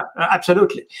 Yeah,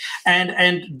 absolutely.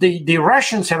 And the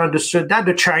Russians have understood that,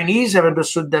 the Chinese have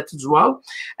understood that as well.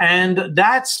 And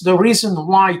that's the reason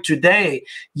why today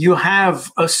you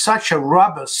have such a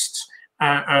robust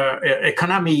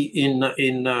economy in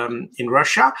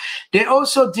Russia. They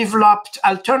also developed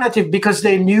alternative because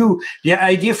they knew the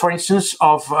idea, for instance,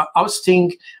 of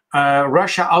ousting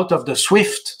Russia out of the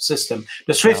SWIFT system.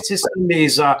 The SWIFT system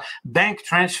is a bank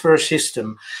transfer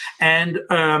system and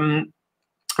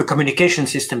a communication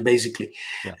system, basically.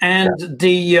 Yeah. And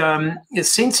the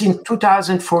since in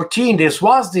 2014, this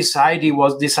idea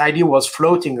was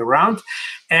floating around,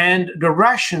 and the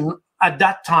Russian at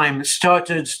that time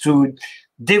started to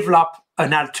develop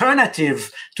an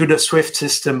alternative to the SWIFT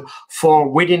system for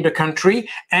within the country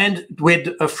and with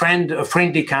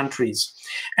friendly countries,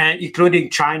 and including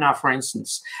China, for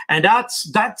instance. And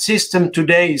that system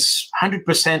today is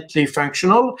 100%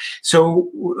 functional. So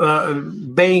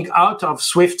being out of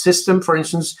SWIFT system, for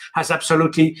instance, has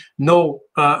absolutely no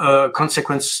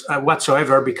consequence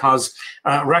whatsoever, because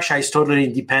Russia is totally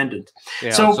independent.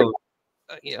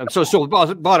 Yeah, so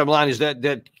bottom line is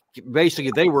that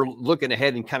basically they were looking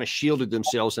ahead and kind of shielded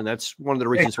themselves, and that's one of the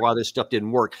reasons why this stuff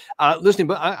didn't work. Listen,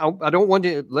 but I don't want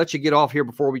to let you get off here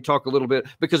before we talk a little bit,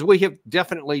 because we have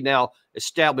definitely now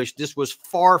established this was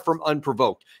far from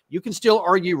unprovoked. You can still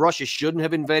argue Russia shouldn't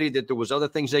have invaded, that there was other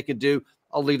things they could do.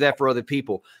 I'll leave that for other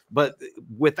people. But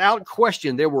without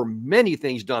question, there were many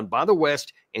things done by the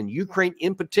West, and Ukraine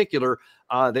in particular,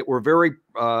 that were very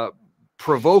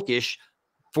provokish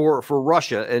for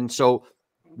Russia. And so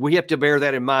we have to bear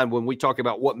that in mind when we talk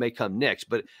about what may come next.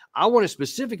 But I want to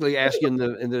specifically ask you in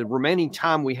the remaining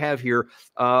time we have here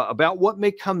about what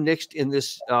may come next in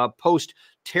this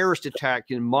post-terrorist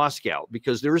attack in Moscow,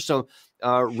 because there is some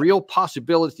real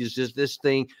possibilities that this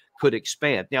thing could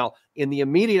expand. Now, in the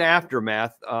immediate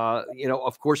aftermath,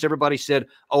 of course, everybody said,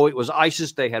 oh, it was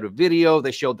ISIS. They had a video.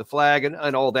 They showed the flag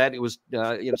and all that. It was,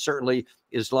 certainly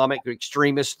Islamic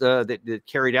extremists that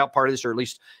carried out part of this, or at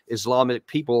least Islamic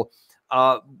people.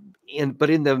 But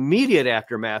in the immediate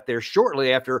aftermath there,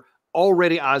 shortly after,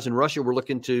 already eyes in Russia were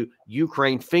looking to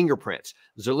Ukraine fingerprints.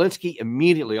 Zelensky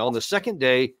immediately on the second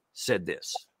day said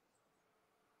this.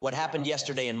 What happened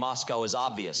yesterday in Moscow is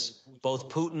obvious. Both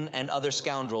Putin and other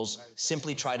scoundrels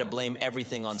simply try to blame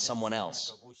everything on someone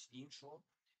else.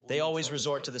 They always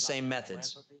resort to the same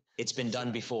methods. It's been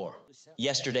done before.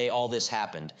 Yesterday, all this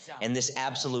happened, and this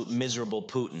absolute miserable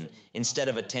Putin, instead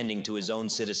of attending to his own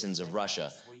citizens of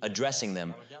Russia, addressing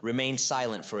them, remained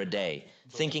silent for a day,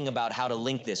 thinking about how to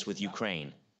link this with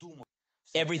Ukraine.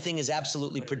 Everything is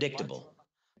absolutely predictable.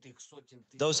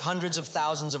 Those hundreds of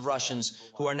thousands of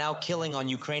Russians who are now killing on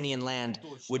Ukrainian land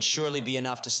would surely be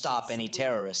enough to stop any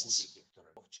terrorists.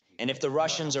 And if the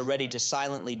Russians are ready to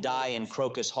silently die in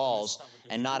Crocus halls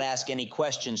and not ask any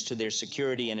questions to their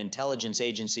security and intelligence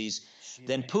agencies,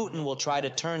 then Putin will try to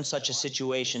turn such a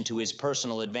situation to his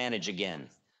personal advantage again.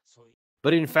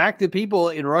 But in fact, the people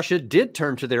in Russia did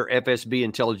turn to their FSB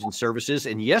intelligence services,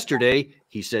 and yesterday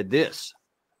he said this.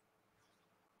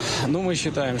 Ну, мы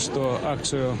считаем, что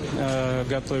акцию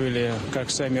готовили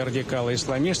как сами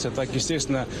радикалы-исламисты, так,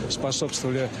 естественно,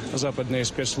 способствовали западные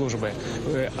спецслужбы.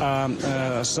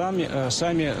 А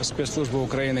сами спецслужбы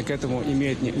Украины к этому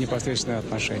имеют непосредственное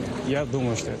отношение. Я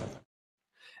думаю, что это.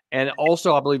 And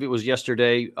also, I believe it was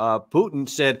yesterday, Putin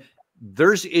said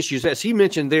there's issues, as he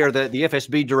mentioned there, that the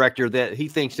FSB director, that he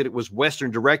thinks that it was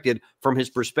Western directed from his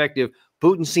perspective.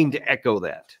 Putin seemed to echo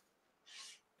that.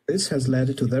 This has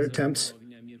led to their attempts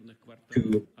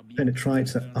to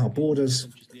penetrate our borders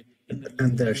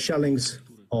and their shellings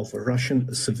of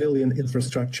Russian civilian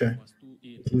infrastructure,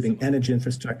 including energy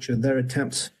infrastructure, their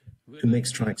attempts to make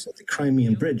strikes at the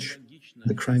Crimean Bridge,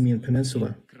 the Crimean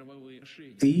Peninsula.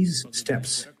 These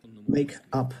steps make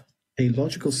up a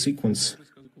logical sequence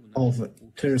of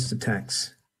terrorist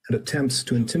attacks and attempts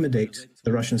to intimidate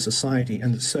the Russian society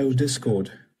and sow discord,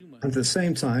 and at the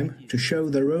same time to show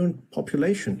their own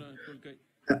population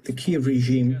that the Kiev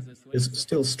regime is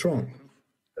still strong,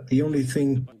 that the only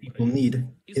thing people need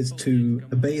is to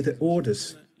obey the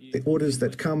orders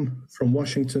that come from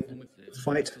Washington,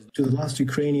 fight to the last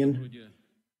Ukrainian.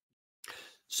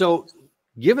 So,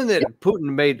 given that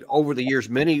Putin made over the years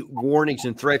many warnings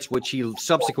and threats, which he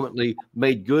subsequently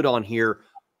made good on here,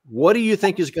 what do you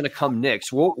think is going to come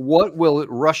next? What will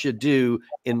Russia do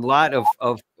in light of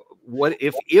what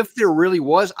if there really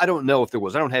was? I don't know if there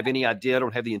was. I don't have any idea. I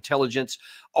don't have the intelligence.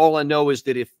 All I know is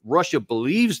that if Russia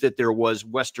believes that there was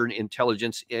Western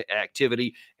intelligence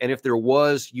activity, and if there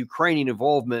was Ukrainian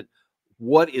involvement,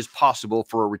 what is possible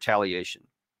for a retaliation?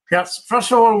 Yes,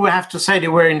 first of all, we have to say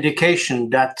there were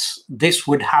indications that this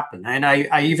would happen. And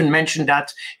I even mentioned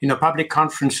that in the public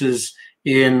conferences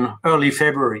in early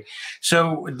February.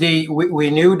 So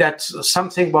we knew that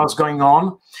something was going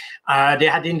on.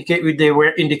 There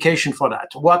were indication for that.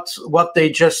 What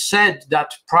they just said,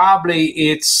 that probably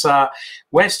it's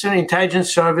Western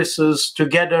intelligence services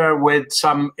together with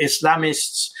some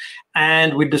Islamists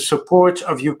and with the support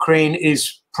of Ukraine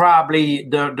is probably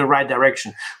the right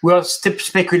direction. We are still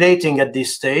speculating at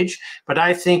this stage, but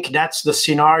I think that's the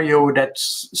scenario that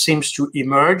seems to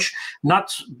emerge,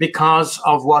 not because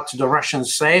of what the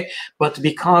Russians say, but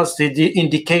because the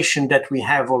indication that we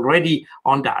have already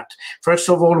on that. First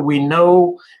of all, we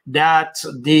know that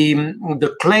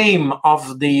the claim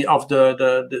of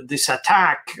this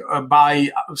attack by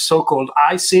so-called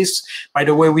ISIS, by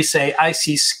the way, we say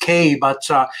ISIS-K, but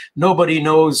nobody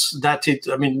knows that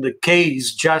I mean, the K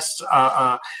is just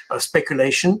a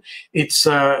speculation. It's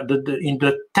in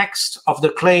the text of the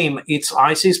claim, it's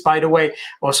ISIS. By the way,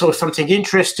 also something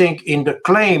interesting in the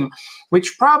claim,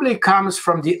 which probably comes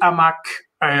from the Amaq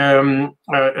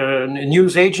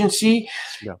news agency.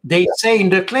 Yeah. They say in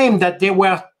the claim that they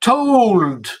were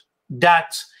told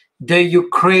that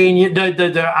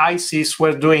the ISIS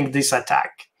were doing this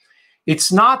attack.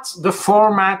 It's not the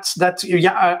format that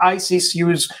ISIS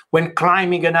use when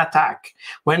climbing an attack.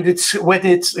 When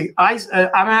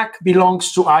Amaq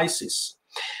belongs to ISIS.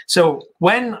 So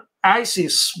when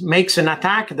ISIS makes an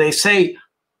attack, they say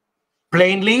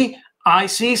plainly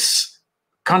ISIS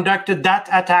conducted that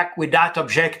attack with that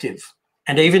objective.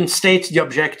 And they even state the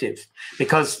objective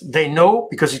because they know,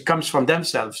 because it comes from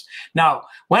themselves. Now,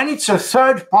 when it's a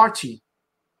third party,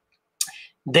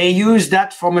 they use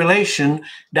that formulation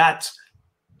that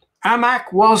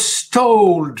Amaq was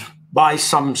told by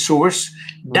some source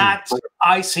that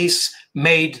ISIS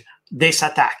made this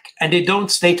attack. And they don't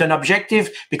state an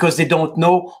objective because they don't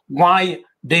know why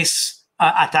this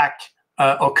attack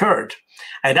occurred.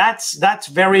 And that's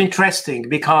very interesting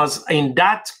because in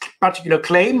that particular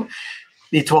claim,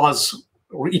 it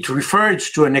referred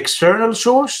to an external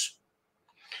source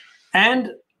and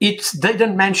it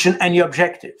didn't mention any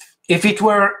objective. If it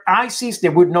were ISIS, they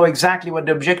would know exactly what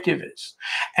the objective is.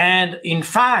 And in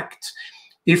fact,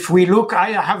 if we look, I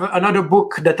have another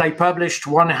book that I published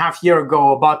 1.5 years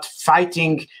ago about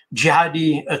fighting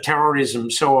jihadi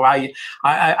terrorism. So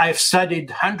I've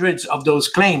studied hundreds of those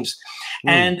claims.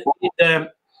 And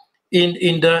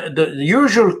in the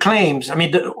usual claims, I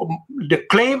mean, the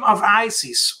claim of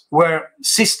ISIS were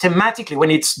systematically,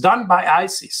 when it's done by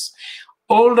ISIS,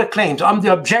 all the claims on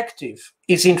the objective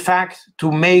is in fact to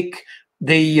make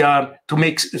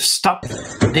stop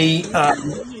the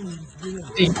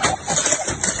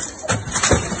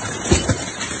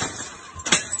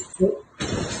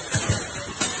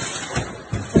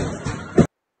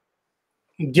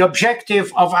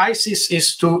objective of ISIS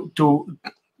is to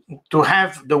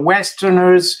have the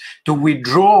Westerners to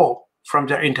withdraw from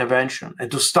their intervention and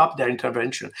to stop their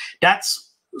intervention.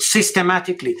 That's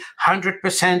systematically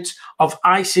 100% of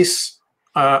ISIS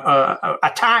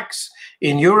attacks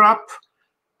in Europe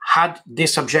had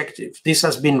this objective. This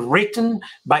has been written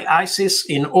by ISIS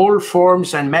in all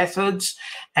forms and methods,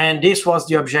 and this was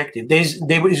the objective.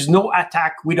 There is no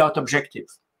attack without objective,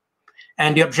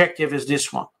 and the objective is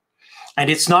this one. And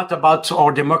it's not about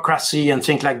our democracy and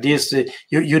things like this.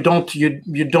 You don't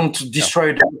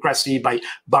destroy democracy by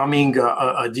bombing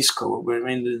a disco. I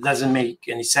mean, it doesn't make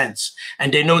any sense.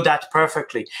 And they know that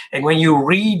perfectly. And when you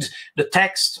read the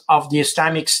text of the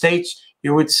Islamic State,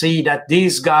 you would see that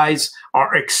these guys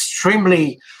are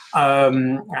extremely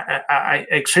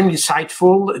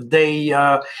insightful.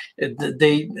 They're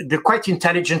quite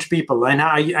intelligent people. And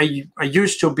I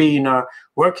used to be in a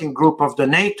working group of the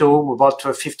NATO about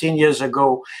 15 years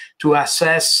ago to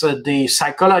assess the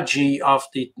psychology of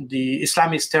the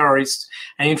Islamist terrorists.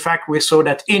 And in fact, we saw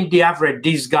that in the average,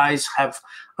 these guys have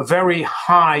a very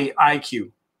high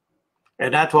IQ.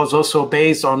 And that was also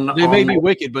based on... They may be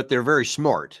wicked, but they're very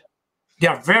smart. They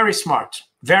are very smart,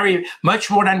 very much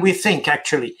more than we think,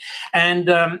 actually. And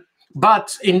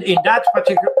but in that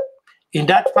particular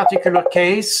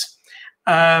case,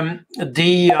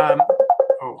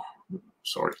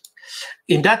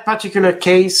 in that particular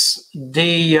case,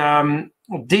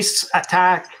 this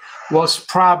attack was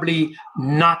probably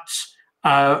not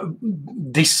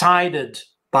decided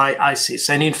by ISIS.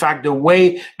 And in fact, the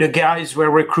way the guys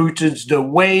were recruited, the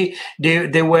way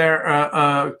they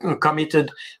were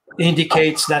committed,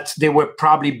 indicates that they were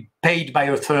probably paid by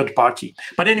a third party.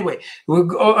 But anyway, we'll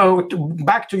go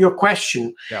back to your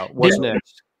question. Yeah, what's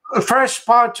next? First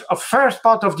part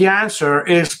of the answer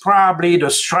is probably the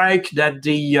strike that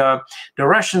the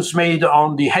Russians made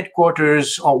on the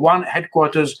headquarters, or one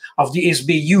headquarters of the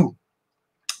SBU,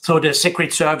 so the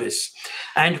Secret Service.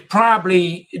 And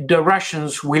probably the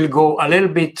Russians will go a little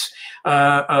bit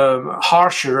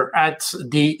harsher at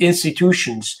the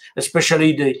institutions,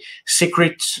 especially the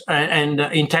secret and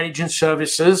intelligence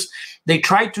services. They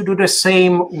tried to do the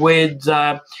same with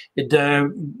the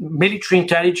military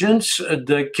intelligence,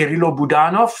 the Kirilo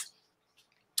Budanov.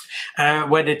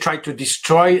 where they tried to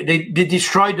destroy. They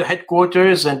destroyed the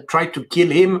headquarters and tried to kill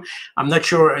him. I'm not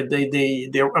sure. I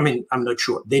mean, I'm not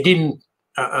sure. They didn't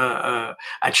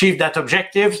achieve that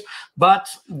objective, but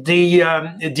the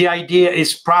idea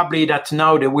is probably that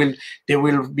now they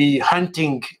will be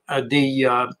hunting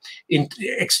the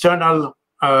external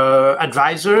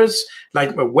advisors,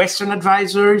 like Western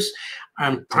advisors,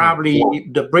 and probably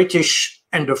the British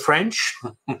and the French,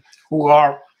 who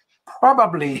are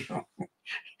probably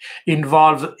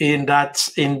involved in that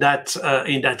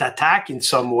attack in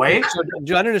some way. So,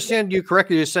 do I understand you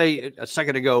correctly to say a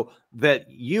second ago that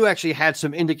you actually had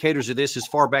some indicators of this as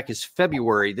far back as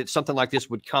February, that something like this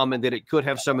would come and that it could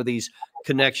have some of these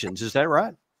connections? Is that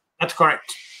right? That's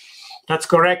correct. That's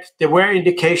correct. There were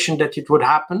indications that it would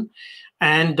happen.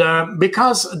 And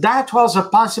because that was a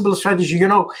possible strategy, you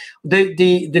know,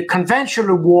 the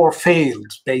conventional war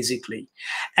failed, basically.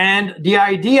 And the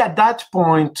idea at that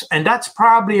point, and that's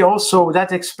probably also,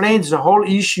 that explains the whole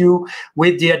issue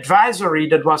with the advisory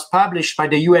that was published by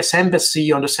the US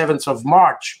Embassy on the 7th of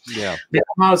March. Yeah.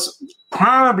 Because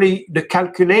probably the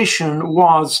calculation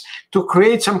was to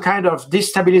create some kind of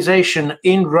destabilization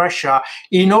in Russia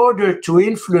in order to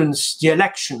influence the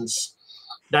elections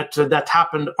that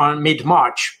happened on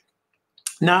mid-March.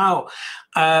 Now,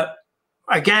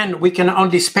 again, we can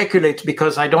only speculate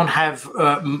because I don't have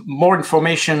more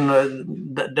information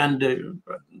than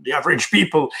the average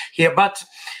people here. But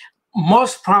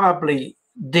most probably,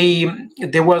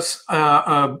 there was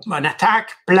an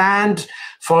attack planned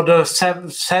for the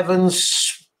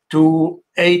 7th to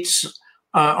 8th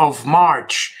of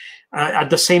March. At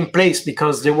the same place,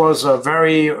 because there was a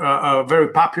very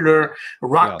popular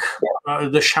rock,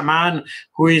 the Shaman,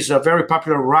 who is a very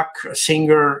popular rock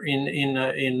singer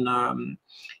in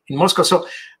Moscow. So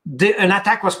an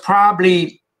attack was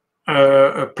probably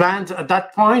planned at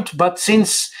that point. But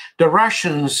since the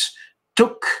Russians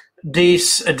took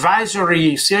this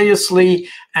advisory seriously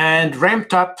and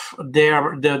ramped up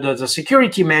the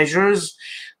security measures,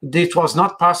 it was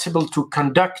not possible to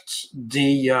conduct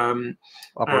the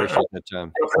operation at that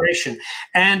time.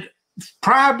 And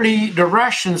probably the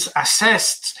Russians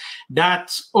assessed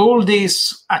that all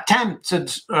these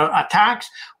attempted attacks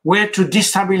were to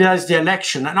destabilize the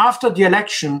election. And after the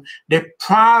election, they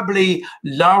probably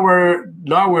lowered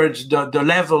the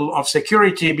level of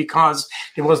security because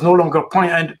there was no longer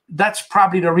point. And that's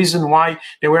probably the reason why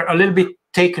they were a little bit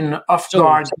taken off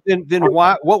guard. Then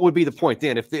what would be the point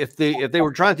then? If they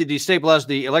were trying to destabilize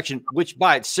the election, which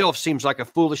by itself seems like a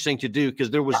foolish thing to do,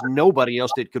 because there was nobody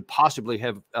else that could possibly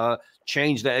have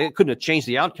changed that. It couldn't have changed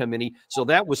the outcome any. So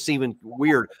that was even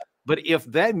weird. But if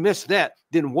they missed that,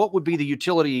 then what would be the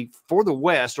utility for the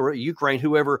West or Ukraine,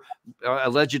 whoever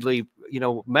allegedly, you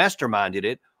know, masterminded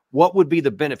it? What would be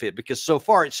the benefit? Because so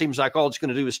far it seems like all it's going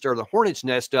to do is stir the hornet's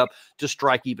nest up to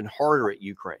strike even harder at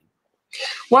Ukraine.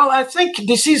 Well, I think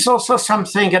this is also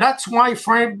something, and that's why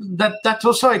that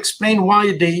also explains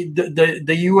why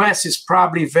the US is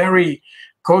probably very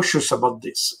cautious about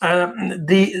this.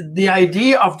 The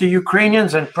idea of the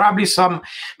Ukrainians and probably some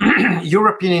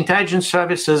European intelligence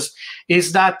services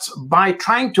is that by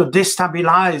trying to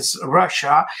destabilize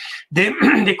Russia, they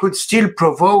could still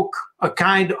provoke a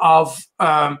kind of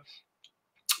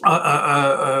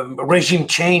regime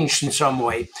change in some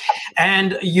way.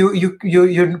 And you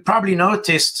probably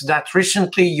noticed that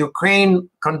recently Ukraine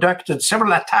conducted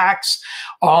several attacks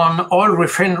on oil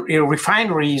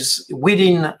refineries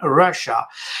within Russia.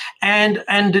 And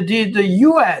the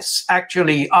US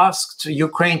actually asked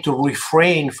Ukraine to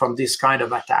refrain from this kind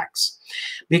of attacks,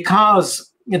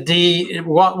 because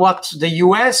what the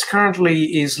US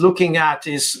currently is looking at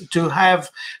is to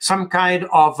have some kind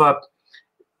of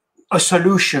a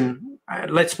solution.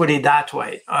 Let's put it that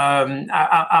way. I'm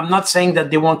not saying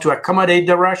that they want to accommodate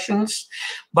the Russians,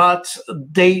 but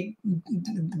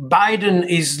Biden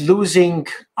is losing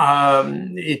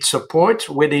its support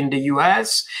within the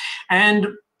US, and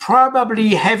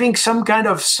probably having some kind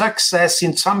of success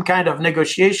in some kind of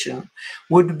negotiation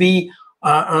would be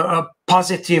a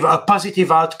positive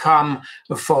outcome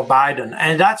for Biden.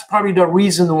 And that's probably the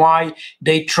reason why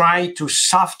they try to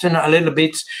soften a little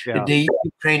bit the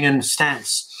Ukrainian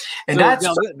stance. And so that's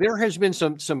now, there has been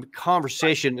some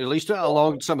conversation, at least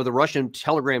along some of the Russian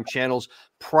Telegram channels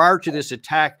prior to this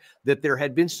attack, that there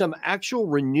had been some actual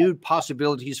renewed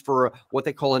possibilities for what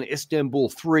they call an Istanbul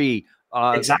 3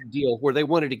 deal, where they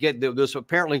wanted to get this,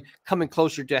 apparently coming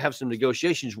closer to have some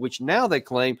negotiations, which now they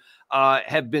claim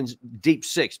have been deep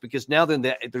six, because now then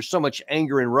there's so much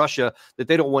anger in Russia that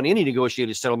they don't want any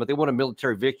negotiated settlement. They want a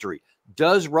military victory.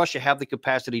 Does Russia have the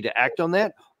capacity to act on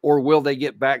that, or will they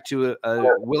get back to a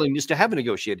willingness to have a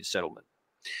negotiated settlement?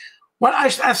 Well,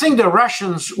 I think the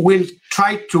Russians will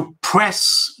try to press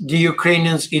the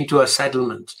Ukrainians into a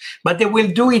settlement, but they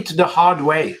will do it the hard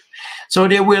way. So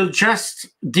they will just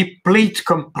deplete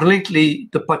completely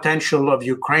the potential of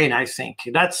Ukraine, I think.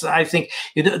 That's, I think,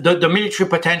 the military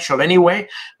potential anyway,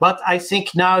 but I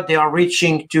think now they are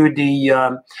reaching to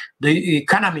the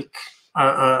economic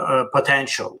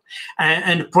potential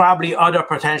and probably other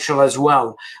potential as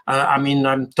well. I mean,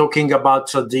 I'm talking about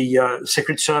the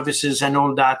secret services and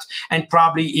all that, and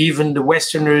probably even the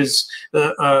Westerners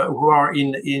who are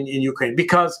in Ukraine,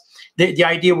 because the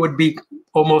idea would be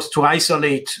almost to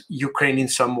isolate Ukraine in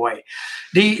some way.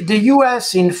 The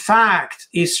US, in fact,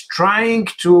 is trying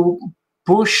to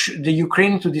push the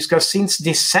Ukraine to discuss since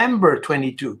December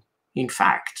 22. In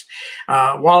fact,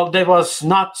 while there was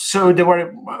not so, there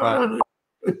were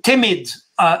timid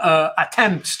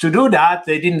attempts to do that.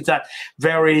 They didn't that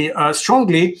very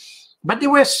strongly, but there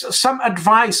was some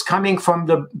advice coming from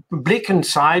the Blinken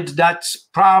side that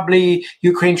probably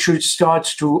Ukraine should start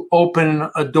to open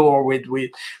a door with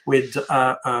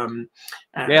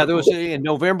yeah, there was in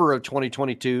November of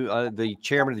 2022, the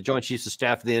chairman of the Joint Chiefs of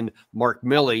Staff, then Mark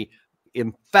Milley,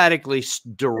 emphatically,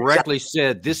 directly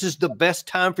said, this is the best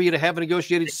time for you to have a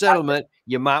negotiated settlement.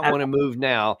 You might want to move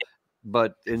now.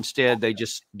 But instead, they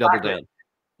just doubled down.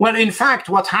 Well, in fact,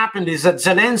 what happened is that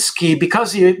Zelensky,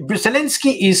 because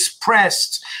Zelensky is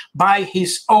pressed by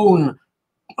his own,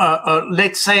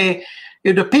 let's say,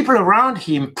 the people around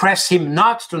him press him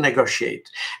not to negotiate.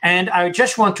 And I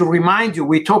just want to remind you,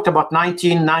 we talked about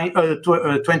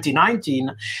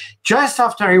 2019, just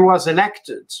after he was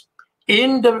elected,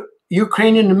 in the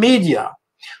Ukrainian media,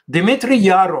 Dmitry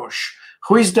Yarosh,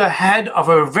 who is the head of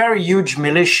a very huge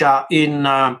militia in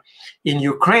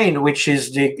Ukraine, which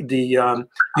is the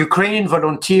Ukrainian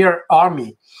Volunteer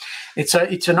Army.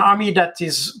 It's an army that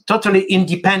is totally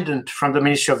independent from the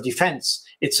Ministry of Defense.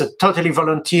 It's a totally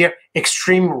volunteer,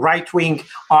 extreme right-wing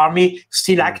army,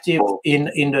 still active in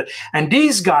the. And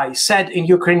these guys said in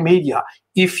Ukraine media,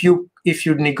 if you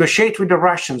negotiate with the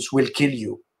Russians, we'll kill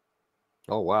you.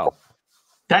 Oh wow.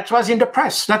 That was in the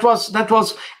press. That was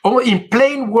in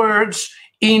plain words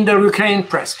in the Ukrainian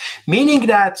press, meaning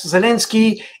that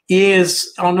Zelensky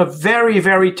is on a very,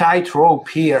 very tight rope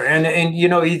here, and you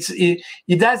know he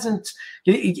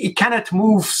cannot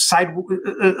move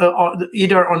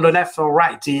either on the left or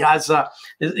right. He has I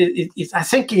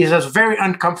think he has a very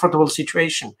uncomfortable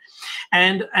situation,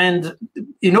 and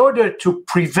in order to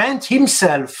prevent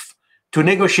himself to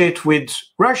negotiate with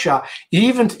Russia, he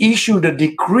even issued a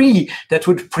decree that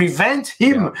would prevent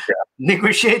him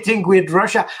negotiating with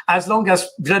Russia as long as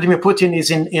Vladimir Putin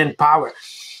is in power.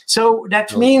 So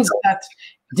that means that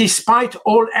despite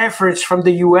all efforts from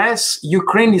the US,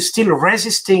 Ukraine is still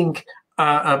resisting.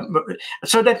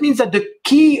 So that means that the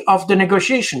key of the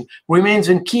negotiation remains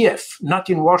in Kiev, not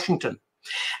in Washington.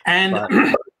 And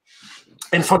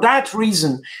and for that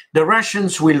reason, the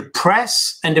Russians will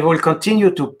press, and they will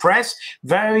continue to press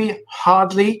very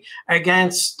hardly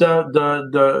against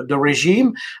the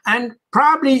regime, and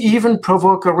probably even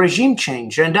provoke a regime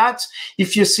change. And that's,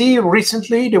 if you see,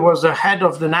 recently there was a head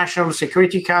of the National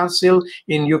Security Council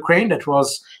in Ukraine that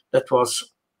was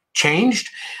changed.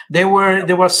 There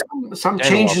was some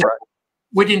changes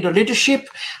within the leadership,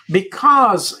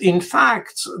 because in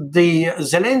fact the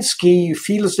Zelensky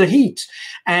feels the heat,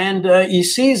 and he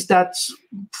sees that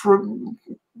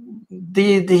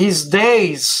his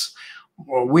days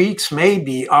or weeks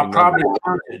maybe are probably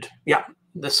counted. Yeah.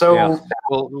 So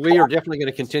well, we are definitely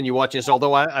going to continue watching this,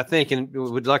 although I think, and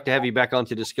would like to have you back on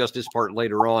to discuss this part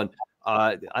later on.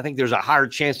 I think there's a higher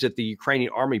chance that the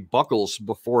Ukrainian army buckles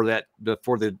before the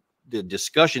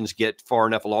discussions get far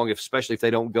enough along, especially if they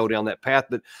don't go down that path,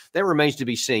 but that remains to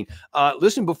be seen.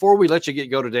 Listen, before we let you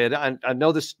go today, I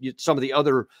know some of the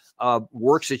other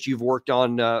works that you've worked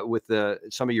on with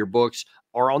some of your books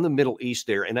are on the Middle East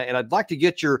there. And I'd like to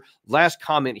get your last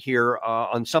comment here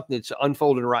on something that's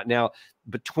unfolding right now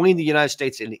between the United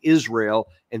States and Israel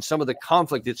and some of the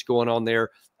conflict that's going on there,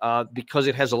 because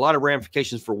it has a lot of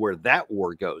ramifications for where that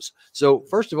war goes. So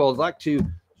first of all, I'd like to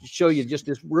show you just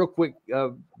this real quick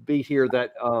beat here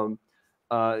that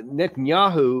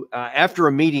Netanyahu, after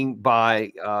a meeting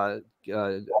by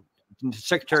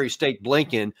Secretary of State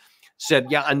Blinken,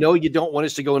 said, yeah, I know you don't want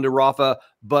us to go into Rafah,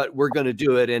 but we're going to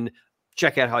do it. And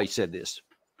check out how he said this.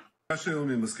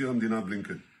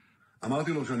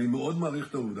 אמרתי לו שאני מאוד מעריך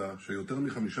את העובדה שיותר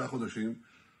מ5 חודשים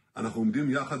אנחנו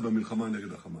עומדים יחד במלחמה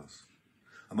נגד החמאס.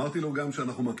 אמרתי לו גם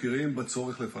שאנחנו מכירים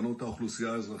בצורך לפנות את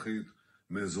האוכלוסייה האזרחית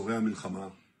מאזורי המלחמה,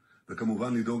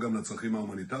 וכמובן לדאוג גם לצרכים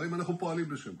ההומניטריים, אנחנו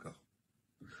פועלים לשם כך.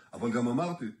 אבל גם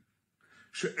אמרתי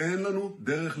שאין לנו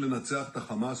דרך לנצח את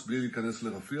החמאס בלי להיכנס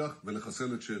לרפיח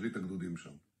ולחסל את שארית הגדודים שם.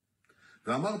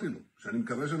 ואמרתי לו שאני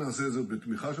מקווה שנעשה את זה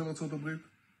בתמיכה של ארצות הברית,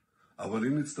 אבל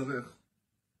אם נצטרך,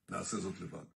 נעשה זאת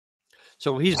לבד.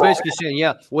 So he's basically saying,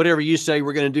 yeah, whatever you say,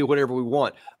 we're going to do whatever we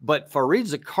want. But Fareed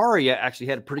Zakaria actually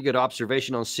had a pretty good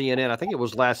observation on CNN, I think it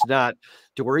was last night,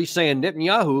 to where he's saying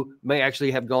Netanyahu may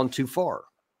actually have gone too far.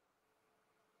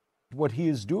 What he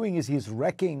is doing is he's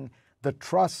wrecking the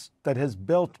trust that has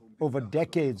built over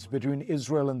decades between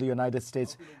Israel and the United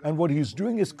States. And what he's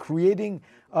doing is creating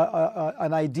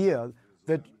an idea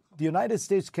that the United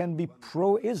States can be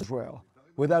pro-Israel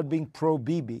without being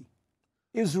pro-Bibi.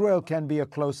 Israel can be a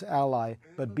close ally,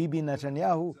 but Bibi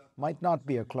Netanyahu might not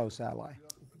be a close ally.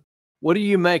 What do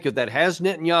you make of that? Has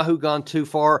Netanyahu gone too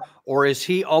far, or is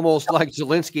he almost like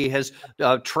Zelensky has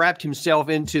trapped himself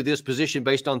into this position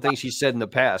based on things he said in the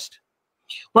past?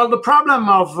 Well, the problem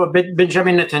of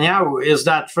Benjamin Netanyahu is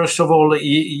that, first of all,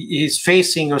 he's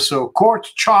facing also court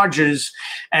charges,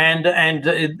 and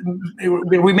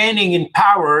remaining in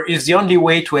power is the only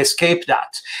way to escape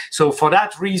that. So for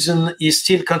that reason, he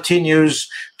still continues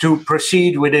to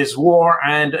proceed with his war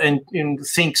and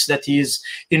thinks that he is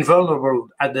invulnerable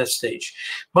at that stage.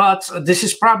 But this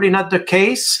is probably not the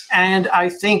case, and I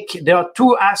think there are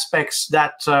two aspects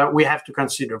that we have to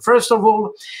consider. First of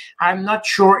all, I'm not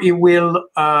sure he will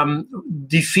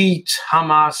defeat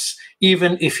Hamas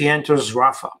even if he enters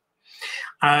Rafah.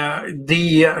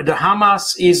 The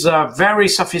Hamas is a very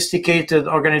sophisticated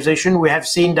organization. We have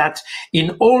seen that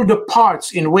in all the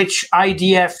parts in which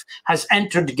IDF has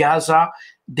entered Gaza,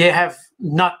 they have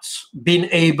not been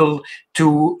able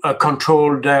to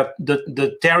control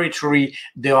the territory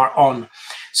they are on.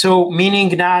 So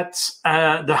meaning that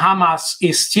the Hamas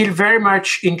is still very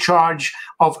much in charge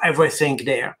of everything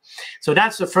there. So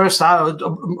that's the first side,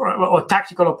 or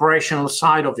tactical operational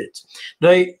side of it.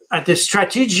 At the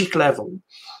strategic level,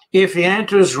 if he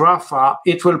enters Rafah,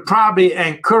 it will probably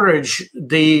encourage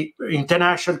the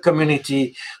international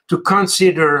community to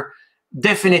consider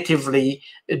definitively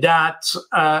that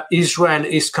Israel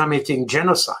is committing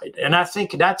genocide. And I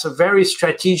think that's a very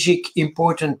strategic,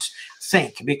 important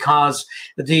thing, because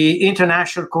the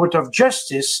International Court of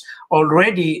Justice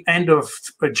already end of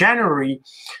January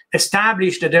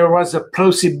established that there was a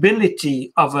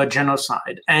plausibility of a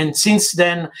genocide. And since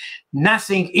then,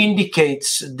 nothing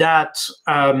indicates that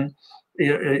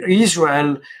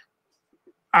Israel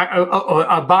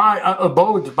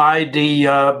abode by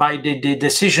the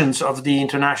decisions of the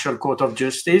International Court of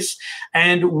Justice,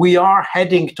 and we are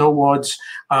heading towards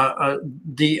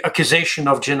the accusation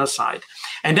of genocide.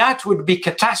 And that would be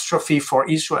catastrophe for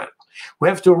Israel. We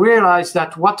have to realize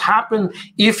that what happened,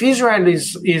 if Israel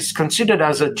is considered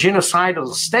as a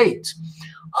genocidal state,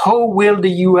 how will the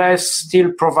U.S. still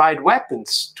provide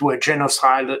weapons to a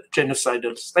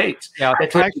genocidal state? Yeah, I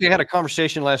actually had a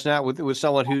conversation last night with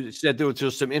someone who said there was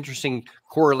just some interesting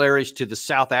corollaries to the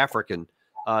South African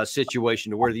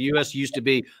situation, where the U.S. used to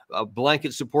be a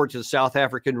blanket support to the South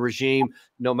African regime.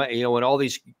 And all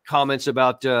these comments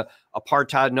about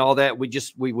apartheid and all that,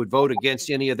 we would vote against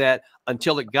any of that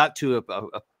until it got to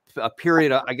a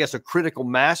period, I guess, a critical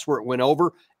mass where it went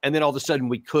over, and then all of a sudden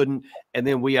we couldn't, and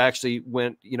then we actually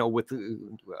went, with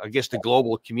I guess the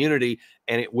global community,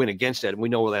 and it went against that, and we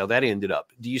know how that ended up.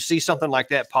 Do you see something like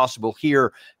that possible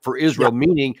here for Israel? Yeah.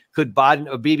 Meaning, could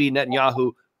Bibi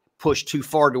Netanyahu push too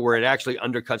far to where it actually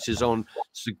undercuts his own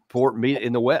support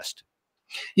in the West?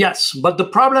 Yes, but the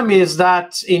problem is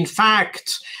that, in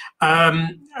fact,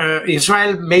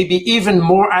 Israel may be even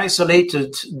more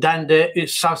isolated than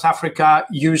South Africa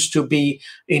used to be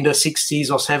in the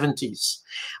 60s or 70s.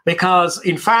 Because,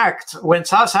 in fact, when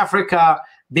South Africa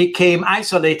became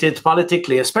isolated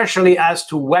politically, especially as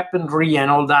to weaponry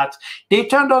and all that, they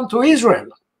turned on to Israel.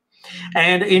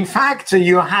 And in fact,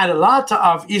 you had a lot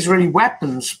of Israeli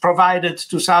weapons provided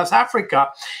to South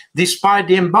Africa despite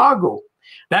the embargo.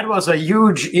 That was a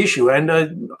huge issue. And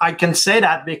I can say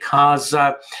that because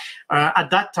at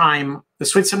that time,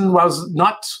 Switzerland was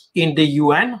not in the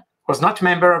UN, was not a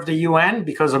member of the UN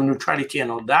because of neutrality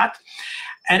and all that.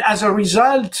 And as a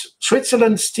result,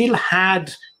 Switzerland still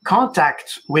had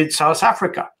contact with South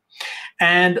Africa.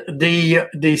 And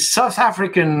the South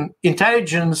African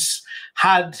intelligence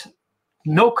had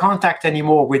no contact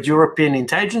anymore with European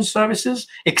intelligence services,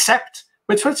 except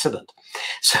with Switzerland.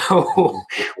 So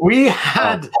we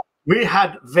had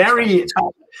very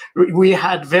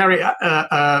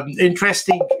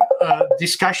interesting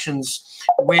discussions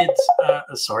with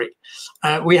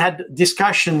we had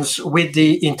discussions with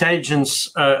the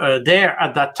intelligence there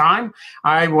at that time.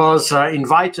 I was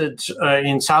invited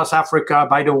in South Africa,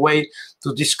 by the way,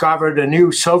 to discover the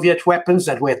new Soviet weapons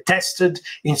that were tested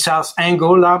in South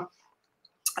Angola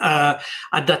at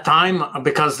that time,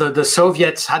 because the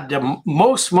Soviets had the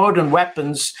most modern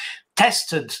weapons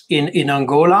tested in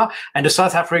Angola, and the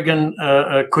South African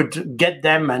could get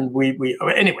them, and we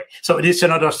anyway. So it is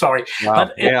another story. Wow.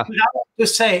 But what I want to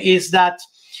say is that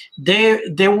there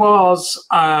was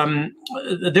a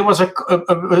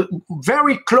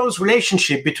very close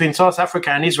relationship between South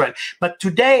Africa and Israel. But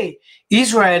today,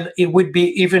 Israel, it would be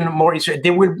even more.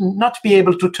 They will not be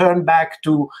able to turn back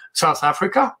to South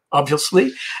Africa,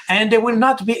 obviously, and they will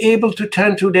not be able to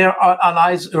turn to their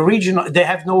allies regional. They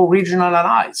have no regional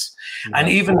allies, and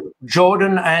even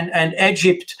Jordan and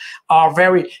Egypt are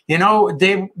very.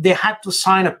 They had to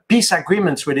sign a peace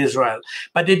agreements with Israel,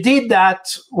 but they did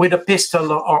that with a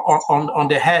pistol on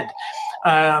the head.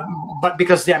 But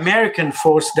because the American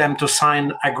forced them to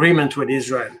sign agreement with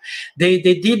Israel, they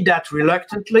did that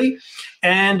reluctantly.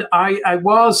 And I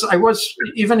was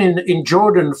even in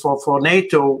Jordan for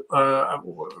NATO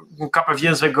a couple of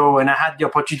years ago, and I had the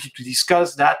opportunity to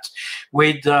discuss that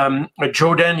with a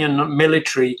Jordanian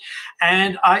military,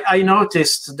 and I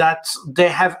noticed that they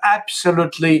have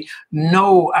absolutely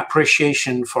no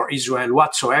appreciation for Israel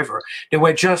whatsoever. They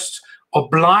were just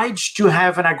obliged to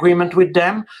have an agreement with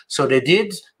them, so they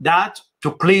did that to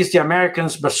please the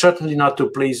Americans, but certainly not to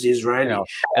please the Israelis.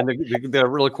 And the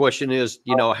real question is,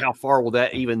 how far will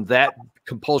that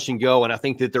compulsion go? And I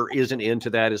think that there is an end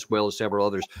to that, as well as several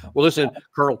others. Well, listen,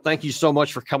 Colonel, thank you so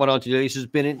much for coming on today. This has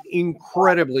been an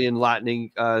incredibly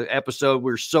enlightening episode.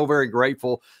 We're so very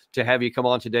grateful to have you come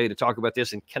on today to talk about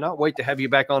this, and cannot wait to have you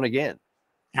back on again.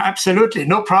 Absolutely,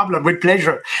 no problem, with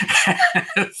pleasure.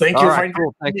 Thank you. Right,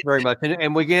 cool. Thank you very much.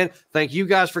 And again, thank you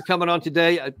guys for coming on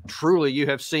today. Truly, you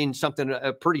have seen something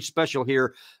pretty special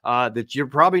here that you're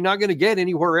probably not going to get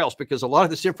anywhere else, because a lot of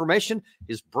this information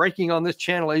is breaking on this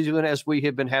channel even as we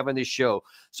have been having this show.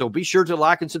 So be sure to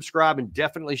like and subscribe, and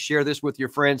definitely share this with your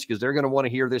friends, because they're going to want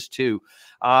to hear this too.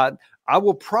 I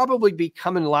will probably be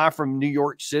coming live from New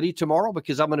York City tomorrow,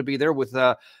 because I'm going to be there with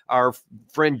our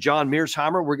friend John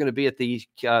Mearsheimer. We're going to be at the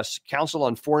Council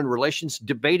on Foreign Relations,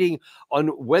 debating on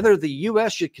whether the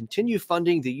U.S. should continue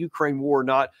funding the Ukraine war or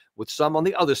not, with some on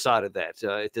the other side of that,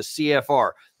 at the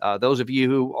CFR. Those of you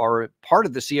who are part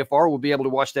of the CFR will be able to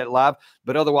watch that live,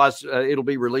 but otherwise it'll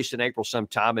be released in April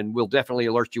sometime, and we'll definitely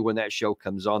alert you when that show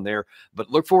comes on there. But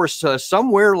look for us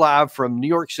somewhere live from New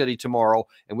York City tomorrow,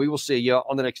 and we will see you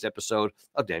on the next episode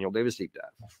of Daniel Davis Deep Dive.